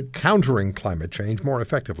on countering climate change more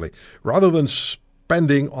effectively, rather than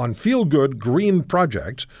spending on feel-good green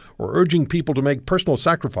projects or urging people to make personal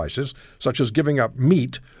sacrifices, such as giving up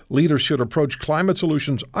meat. Leaders should approach climate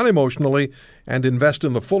solutions unemotionally and invest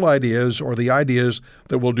in the full ideas or the ideas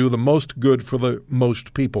that will do the most good for the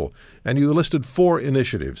most people. And you listed 4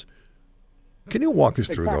 initiatives. Can you walk us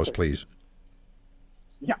through those, please?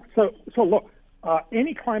 Yeah, so look,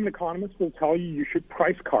 any climate economist will tell you should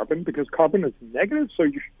price carbon because carbon is negative, so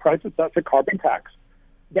you should price it. That's a carbon tax.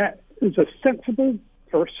 That is a sensible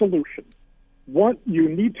first solution. What you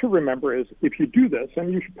need to remember is if you do this,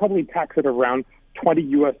 and you should probably tax it around $20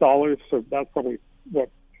 US, so that's probably,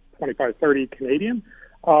 25, 30 Canadian.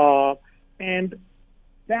 And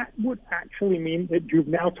that would actually mean that you've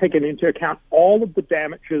now taken into account all of the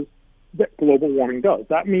damages that global warming does.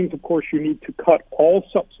 That means, of course, you need to cut all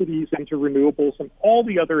subsidies into renewables and all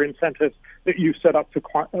the other incentives that you set up to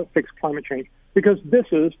fix climate change, because this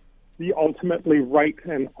is the ultimately right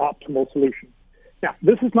and optimal solution. Now,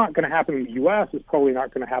 this is not going to happen in the U.S. It's probably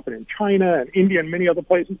not going to happen in China and India and many other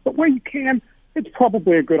places, but where you can, it's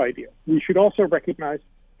probably a good idea. We should also recognize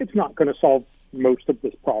it's not going to solve most of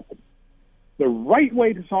this problem. The right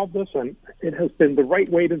way to solve this, and it has been the right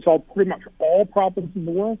way to solve pretty much all problems in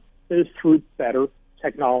the world, is through better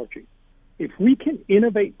technology. If we can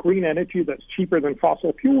innovate green energy that's cheaper than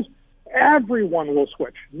fossil fuels, everyone will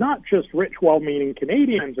switch, not just rich, well-meaning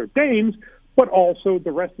Canadians or Danes, but also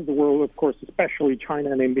the rest of the world, of course, especially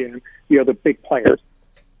China and India and the other big players.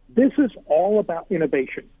 This is all about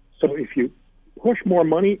innovation. So if you push more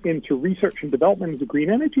money into research and development into green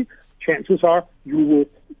energy, chances are you will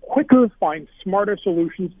quicker find smarter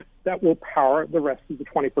solutions that will power the rest of the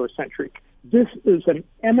 21st century. This is an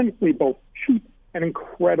eminently both cheap and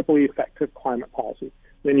incredibly effective climate policy.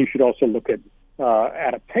 Then you should also look at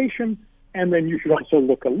adaptation, and then you should also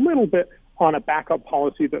look a little bit on a backup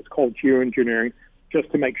policy that's called geoengineering, just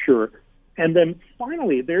to make sure. And then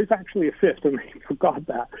finally, there's actually a fifth, and I forgot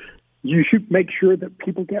that. You should make sure that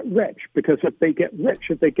people get rich, because if they get rich,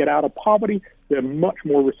 if they get out of poverty, they're much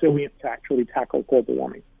more resilient to actually tackle global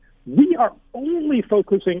warming. We are only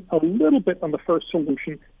focusing a little bit on the first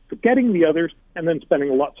solution, forgetting the others, and then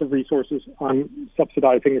spending lots of resources on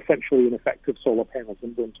subsidizing essentially ineffective solar panels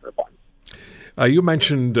and wind turbines. You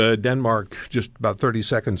mentioned Denmark just about 30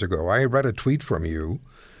 seconds ago. I read a tweet from you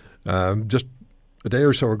just a day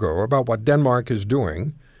or so ago about what Denmark is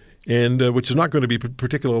doing, and which is not going to be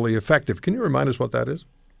particularly effective. Can you remind us what that is?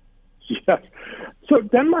 Yes. So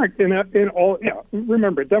Denmark,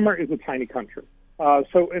 remember, Denmark is a tiny country.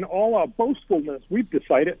 So in all our boastfulness, we've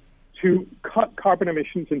decided to cut carbon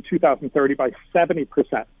emissions in 2030 by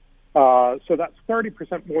 70%. So that's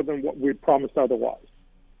 30% more than what we'd promised otherwise.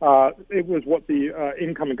 It was what the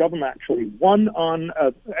incoming government actually won on.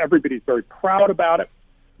 Everybody's very proud about it.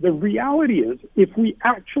 The reality is, if we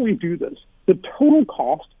actually do this, the total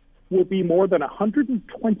cost will be more than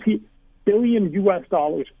 $120 billion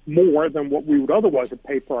more than what we would otherwise have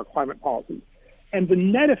paid for our climate policies. And the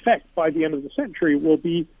net effect by the end of the century will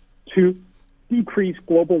be to decrease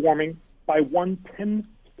global warming by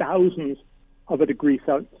 1/10,000th of a degree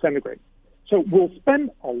centigrade. So we'll spend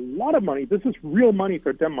a lot of money. This is real money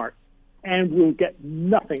for Denmark, and we'll get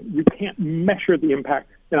nothing. You can't measure the impact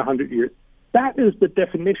in 100 years. That is the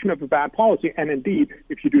definition of a bad policy. And indeed,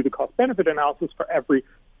 if you do the cost-benefit analysis, for every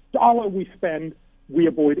dollar we spend, we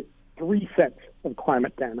avoid 3 cents of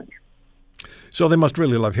climate damage. So they must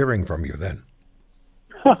really love hearing from you then.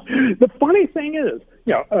 The funny thing is,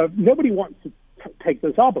 nobody wants to take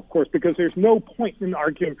this up, of course, because there's no point in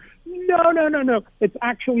arguing, no. It's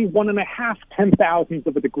actually 1/10,000th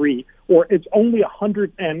of a degree, or it's only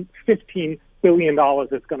 $115 billion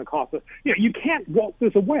it's going to cost us. You can't walk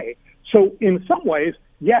this away. So in some ways,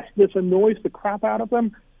 yes, this annoys the crap out of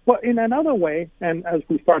them, but in another way, and as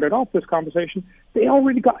we started off this conversation, they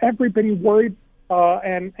already got everybody worried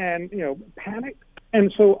and panicked. And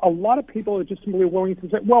so a lot of people are just simply willing to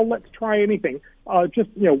say, well, let's try anything.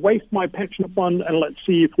 Waste my pension fund and let's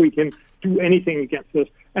see if we can do anything against this.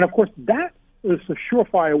 And of course, that is a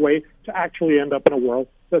surefire way to actually end up in a world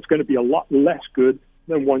that's going to be a lot less good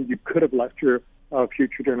than one you could have left your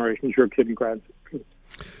future generations, your kid and grandkids.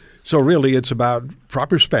 So really, it's about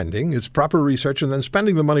proper spending, it's proper research, and then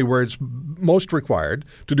spending the money where it's most required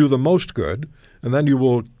to do the most good, and then you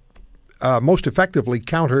will most effectively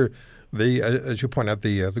counter as you point out,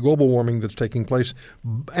 the global warming that's taking place,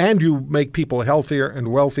 and you make people healthier and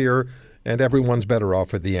wealthier, and everyone's better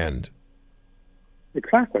off at the end.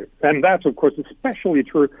 Exactly. And that's, of course, especially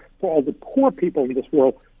true for all the poor people in this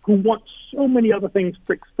world who want so many other things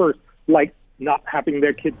fixed first, like not having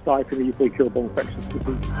their kids die from easily curable infectious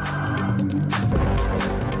disease.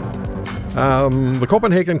 The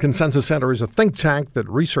Copenhagen Consensus Center is a think tank that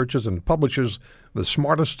researches and publishes the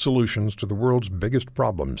smartest solutions to the world's biggest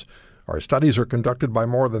problems. Our studies are conducted by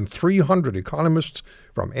more than 300 economists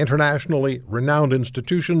from internationally renowned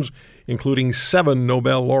institutions, including 7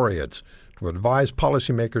 Nobel laureates, to advise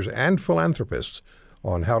policymakers and philanthropists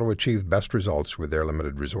on how to achieve best results with their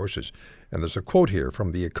limited resources. And there's a quote here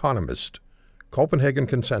from The Economist. Copenhagen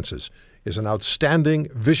Consensus is an outstanding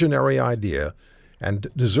visionary idea and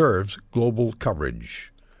deserves global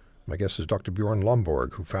coverage. My guest is Dr. Bjorn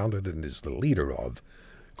Lomborg, who founded and is the leader of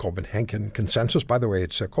Copenhagen Consensus. By the way,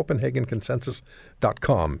 it's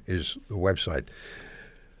CopenhagenConsensus.com is the website.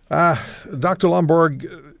 Dr.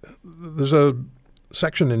 Lomborg, there's a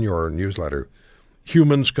section in your newsletter,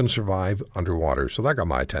 Humans Can Survive Underwater. So that got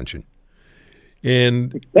my attention.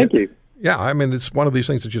 And Thank you. Yeah, I mean, it's one of these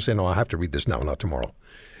things that you say, no, I have to read this now, not tomorrow.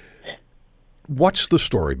 What's the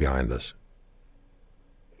story behind this?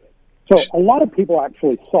 So a lot of people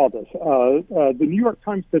actually saw this. The New York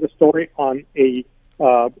Times did a story on a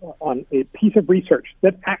piece of research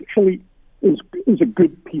that actually is a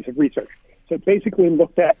good piece of research. So it basically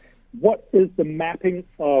looked at what is the mapping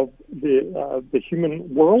of the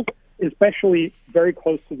human world, especially very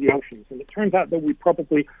close to the oceans. And it turns out that we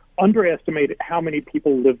probably underestimated how many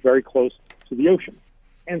people live very close to the ocean.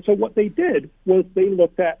 And so what they did was they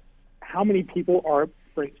looked at how many people are,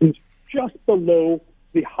 for instance, just below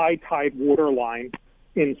the high tide water line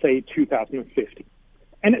in, say, 2050.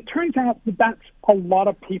 And it turns out that that's a lot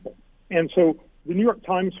of people. And so the New York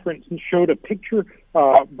Times, for instance, showed a picture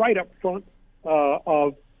right up front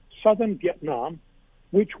of southern Vietnam,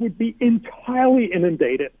 which would be entirely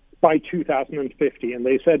inundated by 2050. And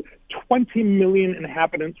they said 20 million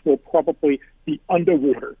inhabitants will probably be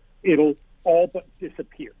underwater. It'll all but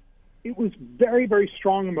disappear. It was very, very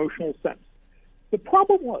strong emotional sense. The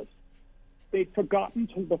problem was they'd forgotten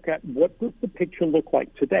to look at what does the picture look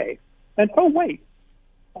like today. And oh, wait,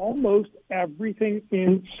 almost everything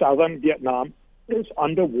in southern Vietnam is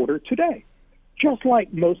underwater today. Just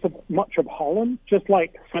like much of Holland, just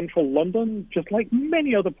like central London, just like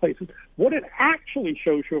many other places. What it actually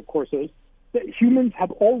shows you, of course, is that humans have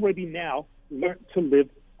already now learned to live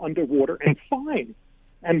underwater and fine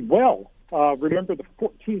and well. Remember, the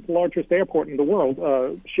 14th largest airport in the world,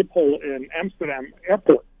 Schiphol in Amsterdam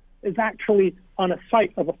Airport, is actually on a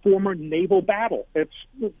site of a former naval battle. It's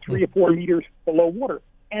 3 or 4 meters below water.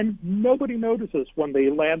 And nobody notices when they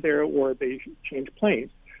land there or they change planes.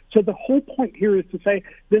 So the whole point here is to say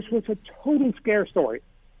this was a total scare story.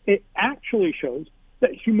 It actually shows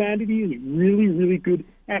that humanity is really, really good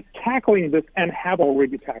at tackling this and have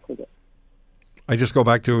already tackled it. I just go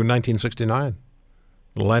back to 1969.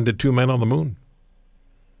 Landed 2 men on the moon.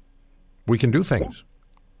 We can do things.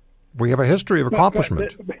 We have a history of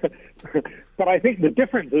accomplishment. But I think the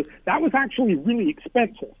difference is that was actually really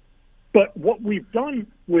expensive. But what we've done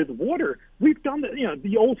with water, we've done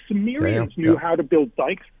the old Sumerians knew how to build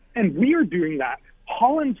dikes, and we are doing that.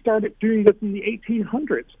 Holland started doing this in the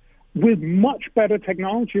 1800s with much better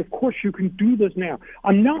technology. Of course, you can do this now.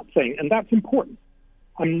 I'm not saying, and that's important,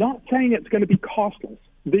 I'm not saying it's going to be costless.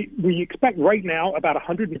 We expect right now about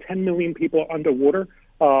 110 million people are underwater,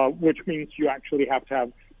 which means you actually have to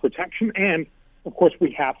have protection. And, of course,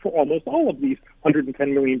 we have for almost all of these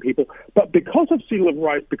 110 million people. But because of sea level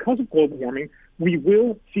rise, because of global warming, we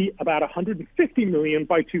will see about 150 million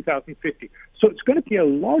by 2050. So it's going to be a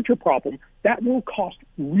larger problem. That will cost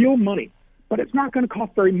real money, but it's not going to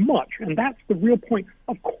cost very much. And that's the real point.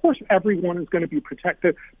 Of course, everyone is going to be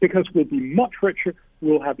protected because we'll be much richer.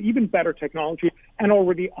 We'll have even better technology. And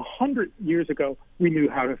already 100 years ago, we knew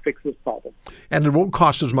how to fix this problem. And it won't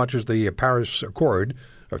cost as much as the Paris Accord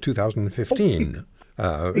of 2015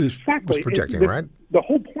 exactly. was projecting, right? The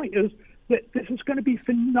whole point is that this is going to be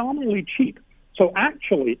phenomenally cheap. So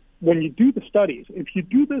actually, when you do the studies, if you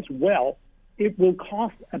do this well, it will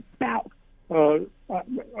cost about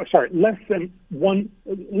less than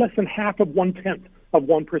half of 1/10 of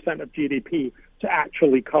 1% of GDP to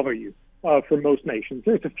actually cover you for most nations.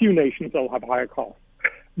 There's a few nations that will have higher costs.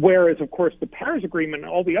 Whereas, of course, the Paris Agreement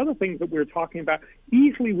and all the other things that we're talking about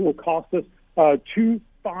easily will cost us 2,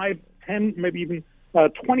 5, 10, maybe even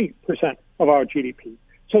 20% of our GDP.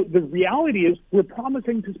 So the reality is we're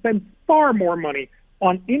promising to spend far more money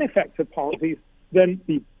on ineffective policies than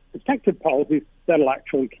the protective policies that'll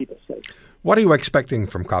actually keep us safe. What are you expecting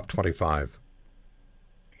from COP25?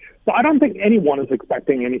 So I don't think anyone is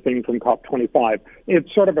expecting anything from COP25.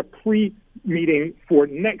 It's sort of a pre-meeting for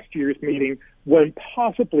next year's meeting when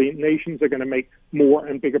possibly nations are going to make more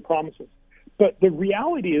and bigger promises. But the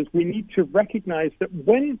reality is we need to recognize that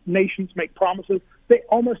when nations make promises, they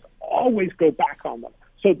almost always go back on them.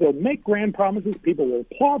 So they'll make grand promises, people will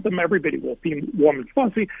applaud them, everybody will feel warm and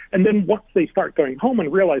fuzzy, and then once they start going home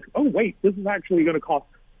and realize, oh, wait, this is actually going to cost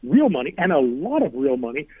real money, and a lot of real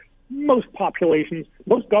money, most populations,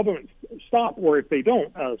 most governments stop, or if they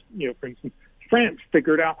don't, for instance, France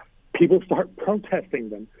figured out, people start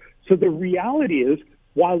protesting them. So the reality is,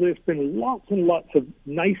 while there's been lots and lots of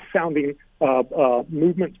nice-sounding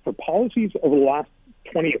movements for policies over the last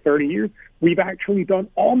 20 or 30 years, we've actually done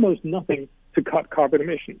almost nothing to cut carbon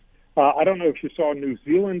emissions. I don't know if you saw New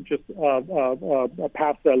Zealand just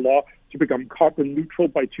pass their law to become carbon neutral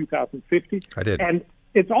by 2050. I did. And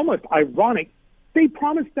it's almost ironic. They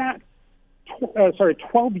promised that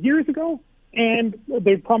 12 years ago, and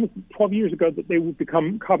they promised 12 years ago that they would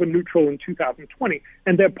become carbon neutral in 2020,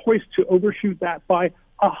 and they're poised to overshoot that by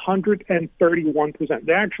 131%.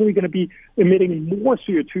 They're actually going to be emitting more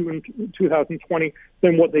CO2 in 2020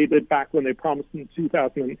 than what they did back when they promised in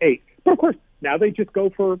 2008. But of course, now they just go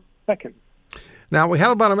for second. Now, we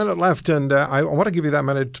have about a minute left, and I want to give you that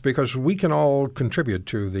minute because we can all contribute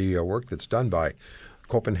to the work that's done by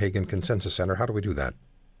Copenhagen Consensus Center. How do we do that?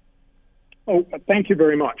 Oh, thank you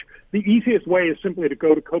very much. The easiest way is simply to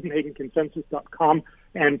go to CopenhagenConsensus.com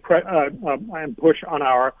and push on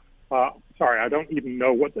our. I don't even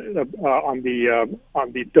know what on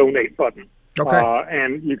the donate button. Okay.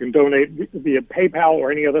 And you can donate via PayPal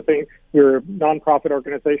or any other thing. We're a nonprofit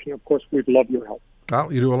organization. Of course, we'd love your help.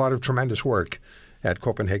 Well, you do a lot of tremendous work at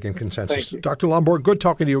Copenhagen Consensus. Thank you. Dr. Lomborg, good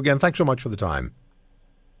talking to you again. Thanks so much for the time.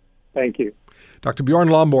 Thank you. Dr. Bjorn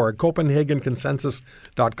Lomborg,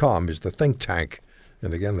 CopenhagenConsensus.com is the think tank.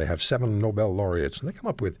 And again, they have 7 Nobel laureates, and they come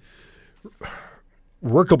up with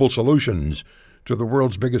workable solutions to the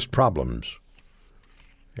world's biggest problems.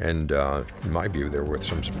 And in my view, they're worth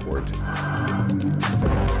some support.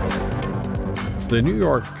 The New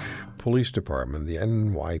York Police Department, the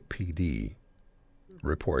NYPD,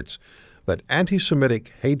 reports that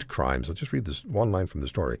anti-Semitic hate crimes, I'll just read this one line from the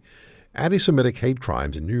story, anti-Semitic hate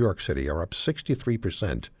crimes in New York City are up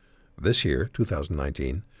 63% this year,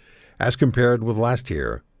 2019, as compared with last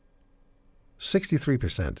year.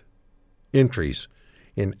 63% increase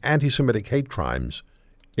in anti-Semitic hate crimes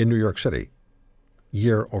in New York City,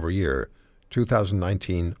 year over year,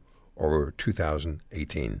 2019 over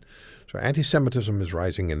 2018. So anti-Semitism is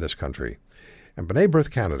rising in this country. And B'nai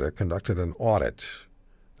B'rith Canada conducted an audit.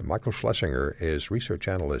 And Michael Schlesinger is research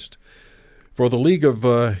analyst for the League of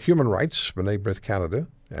Human Rights, B'nai B'rith Canada,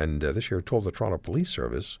 and this year told the Toronto Police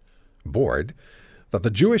Service Board that the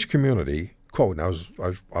Jewish community, quote, and I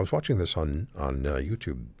was watching this on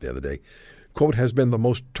YouTube the other day, quote, has been the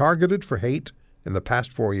most targeted for hate in the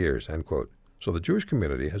past 4 years, end quote. So the Jewish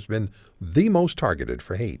community has been the most targeted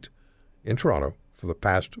for hate in Toronto for the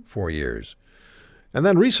past 4 years. And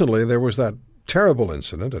then recently there was that terrible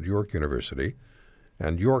incident at York University,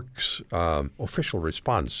 and York's official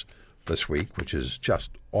response this week, which is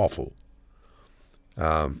just awful.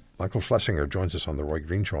 Michael Schlesinger joins us on the Roy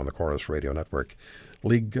Green Show on the Corus Radio Network.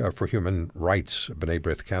 League for Human Rights, B'nai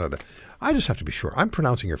B'rith Canada. I just have to be sure. I'm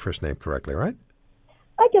pronouncing your first name correctly, right?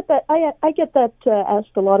 I get that. I get that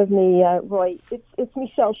asked a lot of me, Roy. It's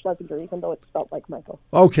Michelle Schlesinger, even though it's spelled like Michael.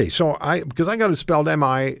 Okay, so because I got it spelled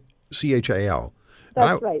Michal.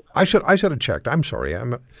 That's right. I should have checked. I'm sorry.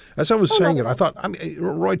 As I was saying it, I thought,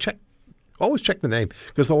 Roy, always check the name,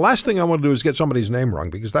 because the last thing I want to do is get somebody's name wrong,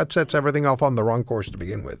 because that sets everything off on the wrong course to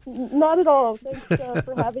begin with. Not at all. Thanks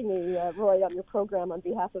for having me, Roy, on your program on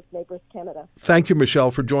behalf of B'nai B'rith Canada. Thank you, Michelle,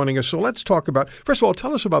 for joining us. So let's talk about, first of all,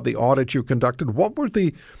 tell us about the audit you conducted. What were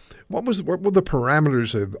the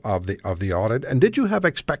parameters of the audit, and did you have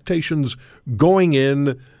expectations going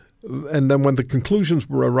in, and then when the conclusions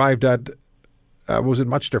were arrived at, was it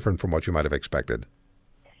much different from what you might have expected?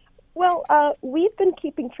 Well, we've been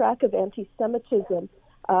keeping track of anti-Semitism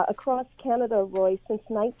across Canada, Roy, since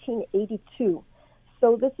 1982.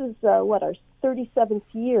 So this is, our 37th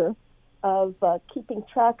year of keeping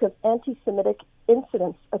track of anti-Semitic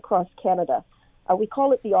incidents across Canada. We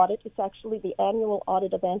call it the audit. It's actually the annual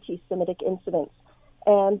audit of anti-Semitic incidents.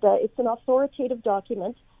 And it's an authoritative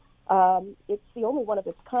document. It's the only one of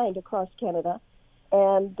its kind across Canada.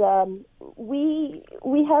 And we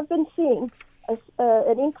have been seeing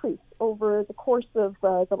an increase over the course of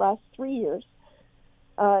the last 3 years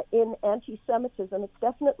in anti-Semitism. It's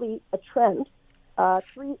definitely a trend.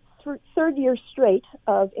 third year straight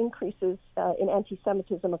of increases in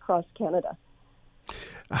anti-Semitism across Canada.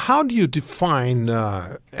 How do you define,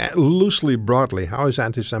 loosely, broadly, how is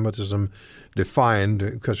anti-Semitism defined?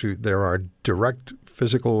 Because there are direct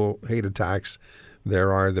physical hate attacks.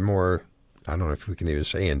 There are the more, I don't know if we can even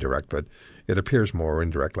say indirect, but it appears more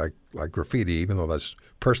indirect, like graffiti, even though that's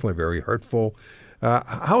personally very hurtful.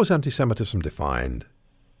 How is anti-Semitism defined?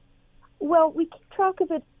 Well, we keep track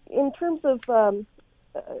of it in terms of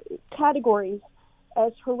categories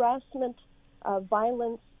as harassment,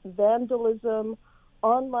 violence, vandalism,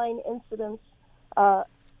 online incidents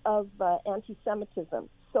of anti-Semitism.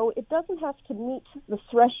 So it doesn't have to meet the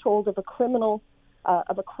threshold of a criminal,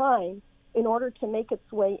 of a crime, in order to make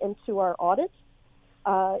its way into our audit.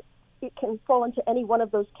 It can fall into any one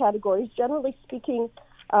of those categories. Generally speaking,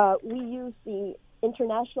 we use the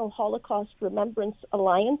International Holocaust Remembrance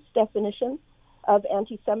Alliance definition of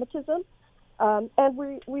anti-Semitism. And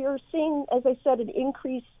we are seeing, as I said, an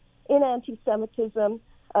increase in anti-Semitism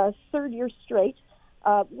third year straight.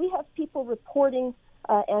 We have people reporting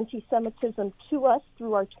anti-Semitism to us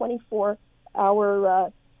through our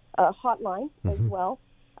 24-hour hotline as well.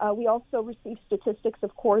 We also receive statistics,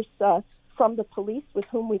 of course, from the police with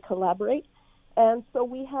whom we collaborate. And so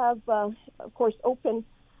we have, of course, open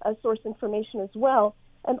source information as well.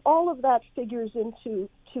 And all of that figures into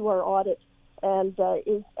our audit and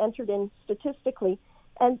is entered in statistically.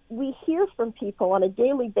 And we hear from people on a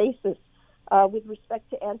daily basis with respect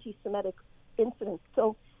to anti-Semitic incidents.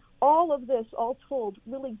 So all of this, all told,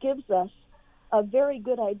 really gives us a very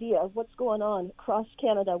good idea of what's going on across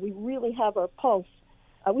Canada. We really have our pulse.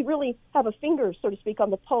 We really have a finger, so to speak,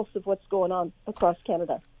 on the pulse of what's going on across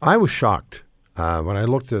Canada. I was shocked when I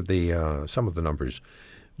looked at the some of the numbers.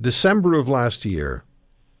 December of last year,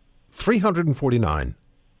 349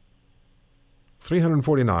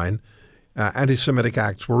 anti-Semitic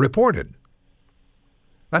acts were reported.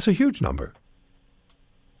 That's a huge number.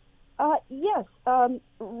 Yes,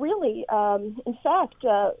 really. In fact,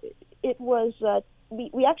 it was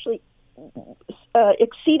we actually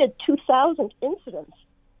exceeded 2,000 incidents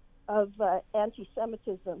of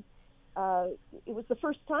anti-Semitism. It was the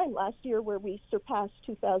first time last year where we surpassed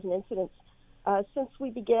 2,000 incidents since we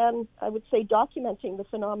began, I would say, documenting the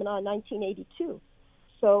phenomenon in 1982.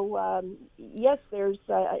 So, yes, there's,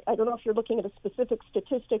 I don't know if you're looking at a specific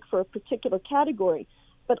statistic for a particular category,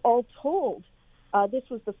 but all told, this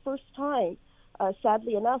was the first time,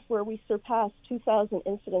 sadly enough, where we surpassed 2,000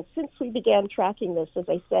 incidents since we began tracking this, as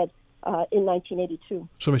I said, in 1982.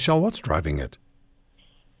 So, Michelle, what's driving it?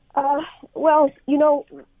 Well, you know,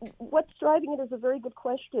 what's driving it is a very good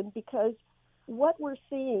question, because what we're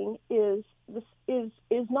seeing is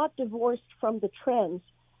not divorced from the trends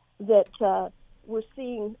that we're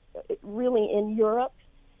seeing really in Europe,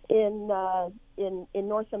 in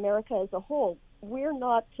North America as a whole. We're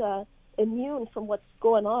not immune from what's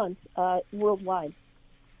going on worldwide.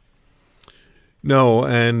 No,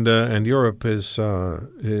 and Europe is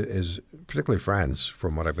particularly France,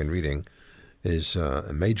 from what I've been reading, is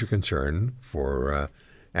a major concern for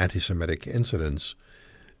anti-Semitic incidents.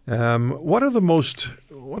 What are the most?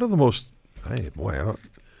 Hey, boy, I don't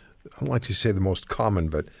like to say the most common,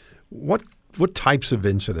 but what types of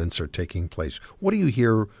incidents are taking place? What do you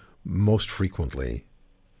hear most frequently?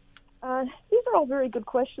 These are all very good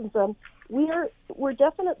questions. We're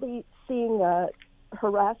definitely seeing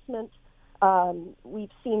harassment.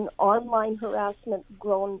 We've seen online harassment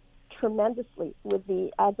grown tremendously with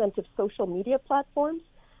the advent of social media platforms,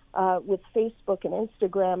 with Facebook and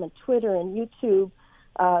Instagram and Twitter and YouTube,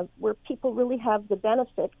 where people really have the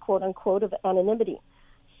benefit, quote unquote, of anonymity.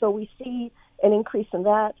 So we see an increase in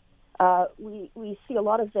that. We see a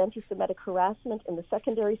lot of anti-Semitic harassment in the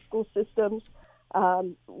secondary school systems.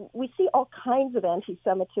 We see all kinds of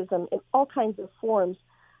anti-Semitism in all kinds of forms.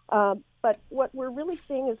 But what we're really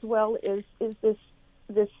seeing as well is this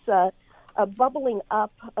bubbling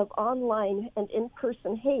up of online and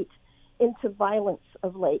in-person hate into violence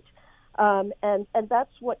of late. And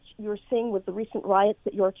that's what you're seeing with the recent riots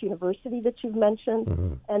at York University that you've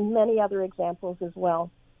mentioned, and many other examples as well.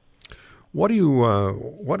 What do you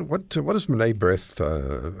what is M'nai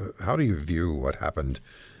B'rith? How do you view what happened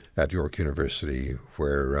at York University,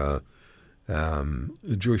 where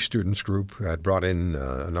the Jewish students group had brought in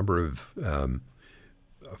a number of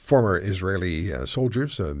former Israeli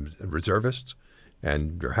soldiers, reservists,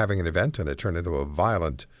 and they're having an event, and it turned into a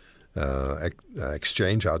violent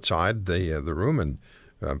exchange outside the room, and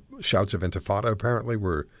shouts of intifada apparently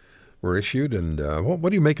were issued. And what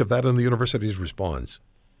do you make of that and the university's response?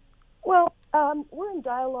 Well, we're in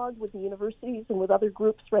dialogue with the universities and with other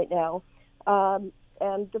groups right now.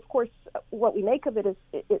 And of course, what we make of it is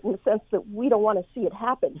in the sense that we don't want to see it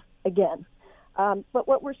happen again. But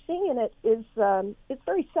what we're seeing in it is it's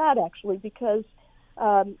very sad, actually, because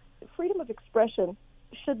freedom of expression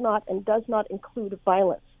should not and does not include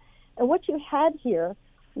violence. And what you had here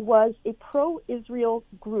was a pro-Israel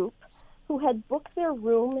group who had booked their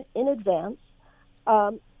room in advance,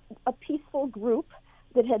 a peaceful group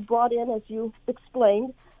that had brought in, as you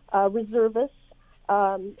explained, reservists,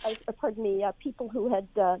 people who had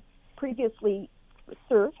previously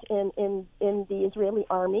served in the Israeli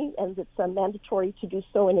army, and it's mandatory to do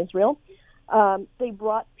so in Israel. They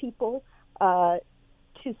brought people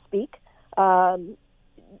to speak,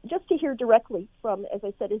 just to hear directly from, as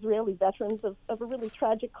I said, Israeli veterans of a really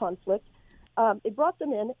tragic conflict. It brought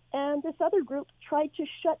them in, and this other group tried to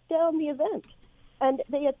shut down the event. And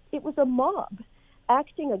it was a mob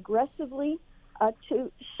acting aggressively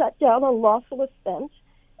to shut down a lawful event.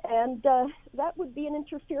 And that would be an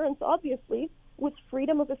interference, obviously, with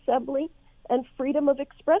freedom of assembly and freedom of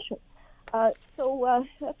expression. So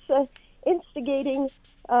that's instigating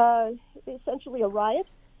essentially a riot.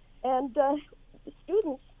 And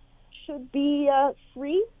students should be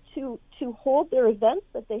free to hold their events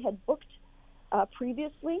that they had booked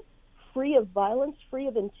previously, free of violence, free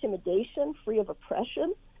of intimidation, free of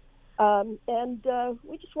oppression. And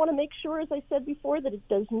we just want to make sure, as I said before, that it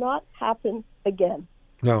does not happen again.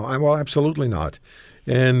 No, well, absolutely not.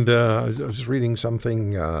 And I was reading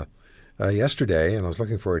something yesterday, and I was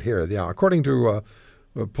looking for it here. Yeah, according to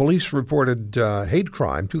police reported hate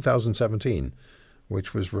crime 2017,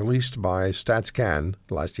 which was released by StatsCan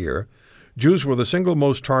last year, Jews were the single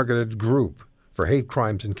most targeted group for hate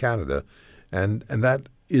crimes in Canada, and that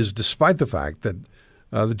is despite the fact that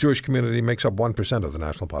the Jewish community makes up 1% of the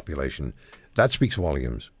national population. That speaks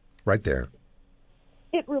volumes, right there.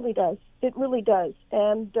 It really does. It really does.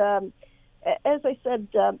 And as I said,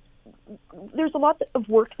 there's a lot of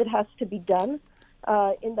work that has to be done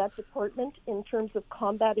in that department in terms of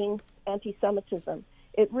combating anti-Semitism.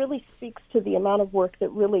 It really speaks to the amount of work that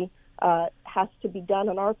really has to be done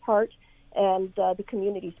on our part and the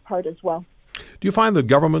community's part as well. Do you find that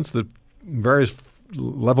governments, the various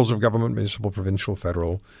levels of government, municipal, provincial,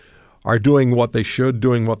 federal, are doing what they should,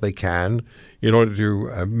 doing what they can in order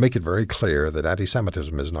to make it very clear that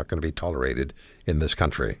anti-Semitism is not going to be tolerated in this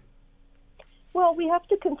country? Well, we have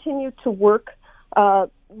to continue to work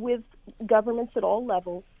with governments at all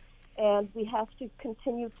levels, and we have to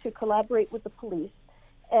continue to collaborate with the police.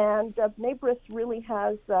 And NABRIS really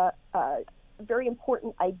has very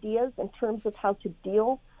important ideas in terms of how to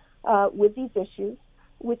deal with these issues,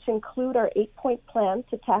 which include our 8-point plan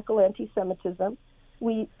to tackle anti-Semitism.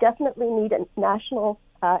 We definitely need a national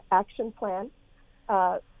action plan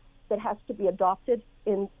that has to be adopted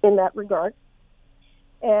in that regard.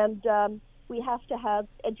 And we have to have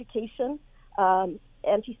education.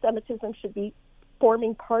 Anti-Semitism should be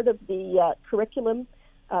forming part of the curriculum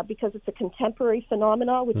because it's a contemporary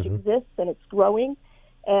phenomenon which exists and it's growing.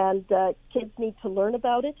 And kids need to learn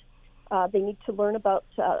about it. They need to learn about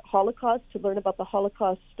Holocaust, to learn about the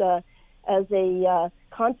Holocaust as a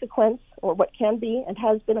consequence, or what can be and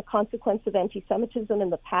has been a consequence of anti-Semitism in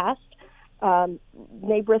the past.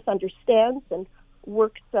 NABRIS understands and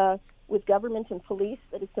works with government and police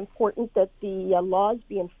that it's important that the laws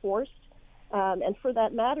be enforced. And for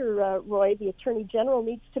that matter, Roy, the Attorney General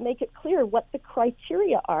needs to make it clear what the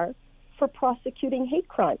criteria are for prosecuting hate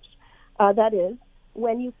crimes. That is,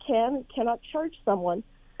 when you can and cannot charge someone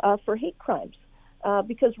for hate crimes.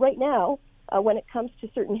 Because right now, when it comes to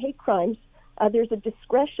certain hate crimes, there's a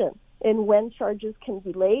discretion in when charges can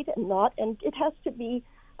be laid and not, and it has to be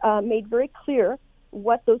made very clear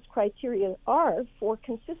what those criteria are for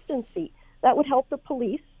consistency. That would help the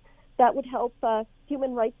police. That would help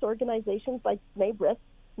human rights organizations like NABRIS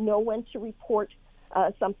know when to report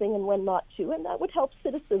something and when not to, and that would help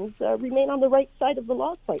citizens remain on the right side of the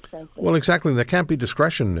law, quite frankly. Well, exactly. There can't be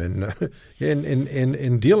discretion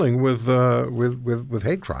in dealing with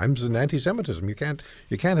hate crimes and anti-Semitism. You can't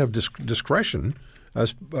have discretion,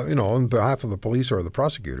 as on behalf of the police or the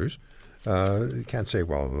prosecutors. You can't say,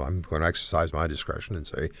 well, I'm going to exercise my discretion and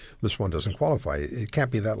say this one doesn't qualify. It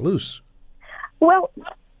can't be that loose. Well,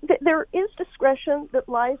 there is discretion that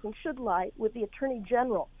lies and should lie with the Attorney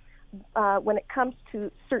General when it comes to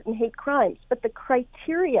certain hate crimes. But the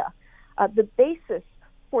criteria, the basis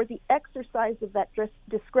for the exercise of that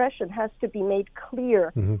discretion has to be made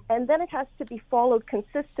clear. Mm-hmm. And then it has to be followed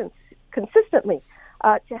consistently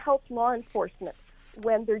to help law enforcement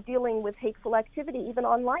when they're dealing with hateful activity, even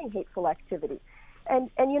online hateful activity. And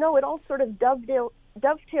it all sort of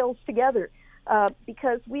dovetails together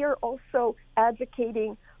because we are also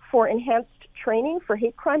advocating for enhanced training for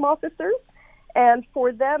hate crime officers, and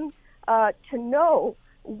for them to know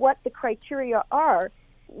what the criteria are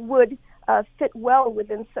would fit well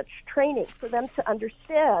within such training, for them to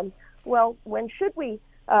understand, well, when should we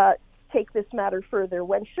take this matter further?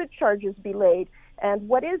 When should charges be laid? And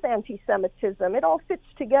what is anti-Semitism? It all fits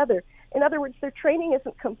together. In other words, their training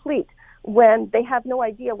isn't complete when they have no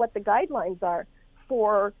idea what the guidelines are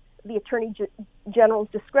for the Attorney General's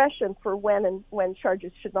discretion for when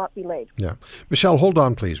charges should not be laid. Yeah. Michelle, hold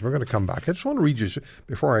on, please. We're going to come back. I just want to read you,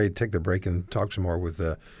 before I take the break and talk some more with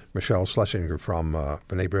Michelle Schlesinger from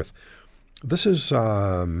B'nai B'rith. This is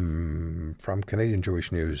from Canadian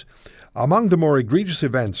Jewish News. Among the more egregious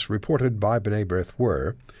events reported by B'nai B'rith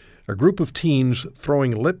were a group of teens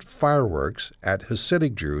throwing lit fireworks at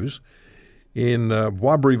Hasidic Jews in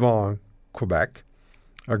Boisbriand, Quebec,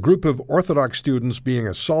 a group of Orthodox students being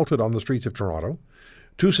assaulted on the streets of Toronto,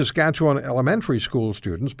 2 Saskatchewan elementary school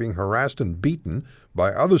students being harassed and beaten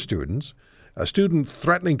by other students, a student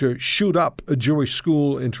threatening to shoot up a Jewish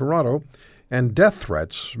school in Toronto, and death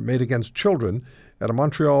threats made against children at a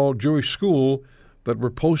Montreal Jewish school that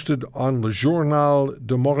were posted on Le Journal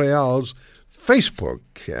de Montréal's Facebook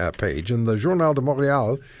page. And the Journal de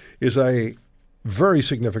Montréal is a very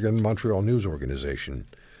significant Montreal news organization.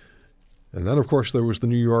 And then, of course, there was the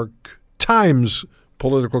New York Times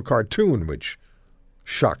political cartoon, which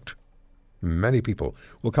shocked many people.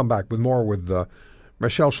 We'll come back with more with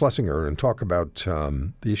Michelle Schlesinger and talk about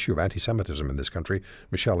the issue of anti-Semitism in this country.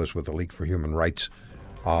 Michelle is with the League for Human Rights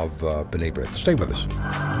of B'nai B'rith. Stay with us.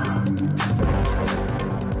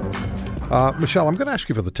 Michelle, I'm going to ask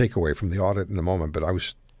you for the takeaway from the audit in a moment, but I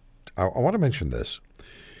want to mention this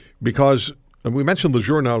because we mentioned the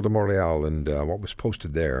Journal de Montréal and what was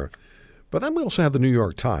posted there. But then we also had the New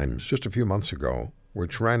York Times just a few months ago,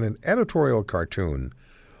 which ran an editorial cartoon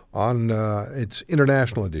on its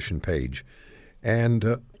international edition page.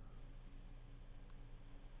 And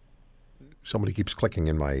somebody keeps clicking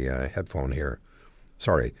in my headphone here.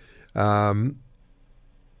 Sorry. That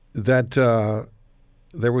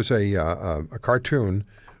there was a cartoon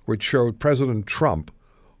which showed President Trump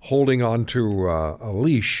holding onto a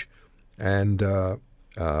leash and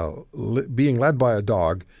being led by a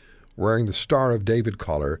dog wearing the Star of David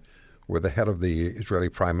collar with the head of the Israeli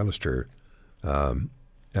Prime Minister. And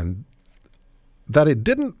that it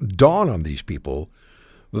didn't dawn on these people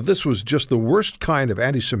that this was just the worst kind of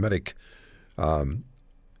anti-Semitic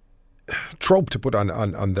trope to put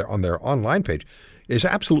on their online page is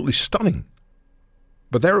absolutely stunning.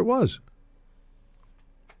 But there it was.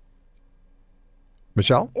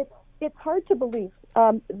 Michelle? It's hard to believe.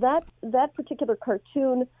 That particular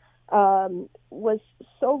cartoon was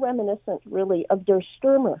so reminiscent, really, of Der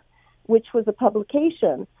Stürmer, which was a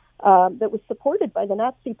publication that was supported by the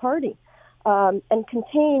Nazi Party and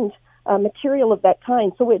contained material of that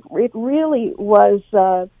kind. So it really was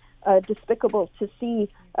despicable to see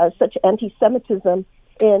such anti-Semitism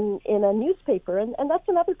in a newspaper. And that's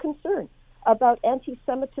another concern about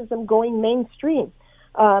anti-Semitism going mainstream.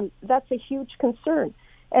 That's a huge concern.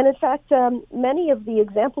 And in fact, many of the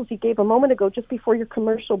examples you gave a moment ago, just before your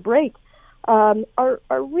commercial break, are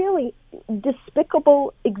really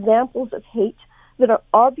despicable examples of hate that are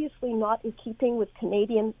obviously not in keeping with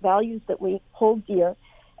Canadian values that we hold dear,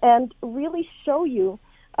 and really show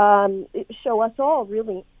us all,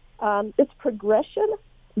 really, this progression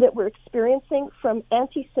that we're experiencing from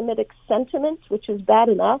anti-Semitic sentiment, which is bad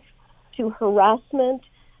enough, to harassment,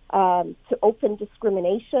 to open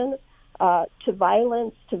discrimination, to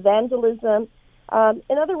violence, to vandalism.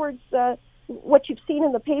 In other words, what you've seen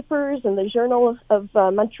in the papers, in the Journal of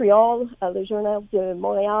Montreal, the Journal de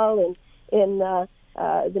Montréal, and in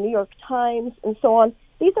the New York Times, and so on,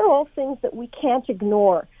 these are all things that we can't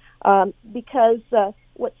ignore because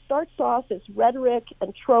what starts off as rhetoric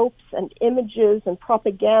and tropes and images and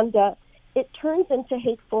propaganda, it turns into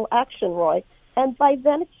hateful action, Roy. And by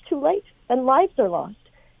then it's too late and lives are lost.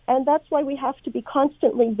 And that's why we have to be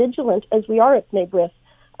constantly vigilant, as we are at B'nai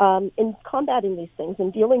B'rith, in combating these things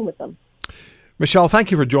and dealing with them. Michelle, thank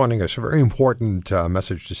you for joining us. A very important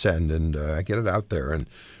message to send, and get it out there, and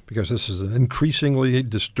because this is an increasingly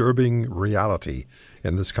disturbing reality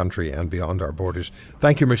in this country and beyond our borders.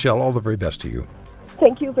 Thank you, Michelle. All the very best to you.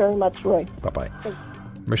 Thank you very much, Roy. Bye-bye.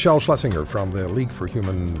 Michelle Schlesinger from the League for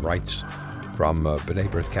Human Rights from B'nai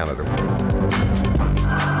B'rith, Canada.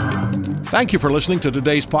 Thank you for listening to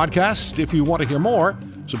today's podcast. If you want to hear more,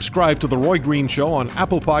 subscribe to The Roy Green Show on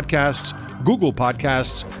Apple Podcasts, Google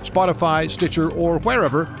Podcasts, Spotify, Stitcher, or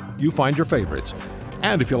wherever you find your favorites.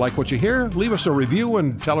 And if you like what you hear, leave us a review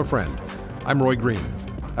and tell a friend. I'm Roy Green.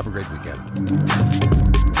 Have a great weekend.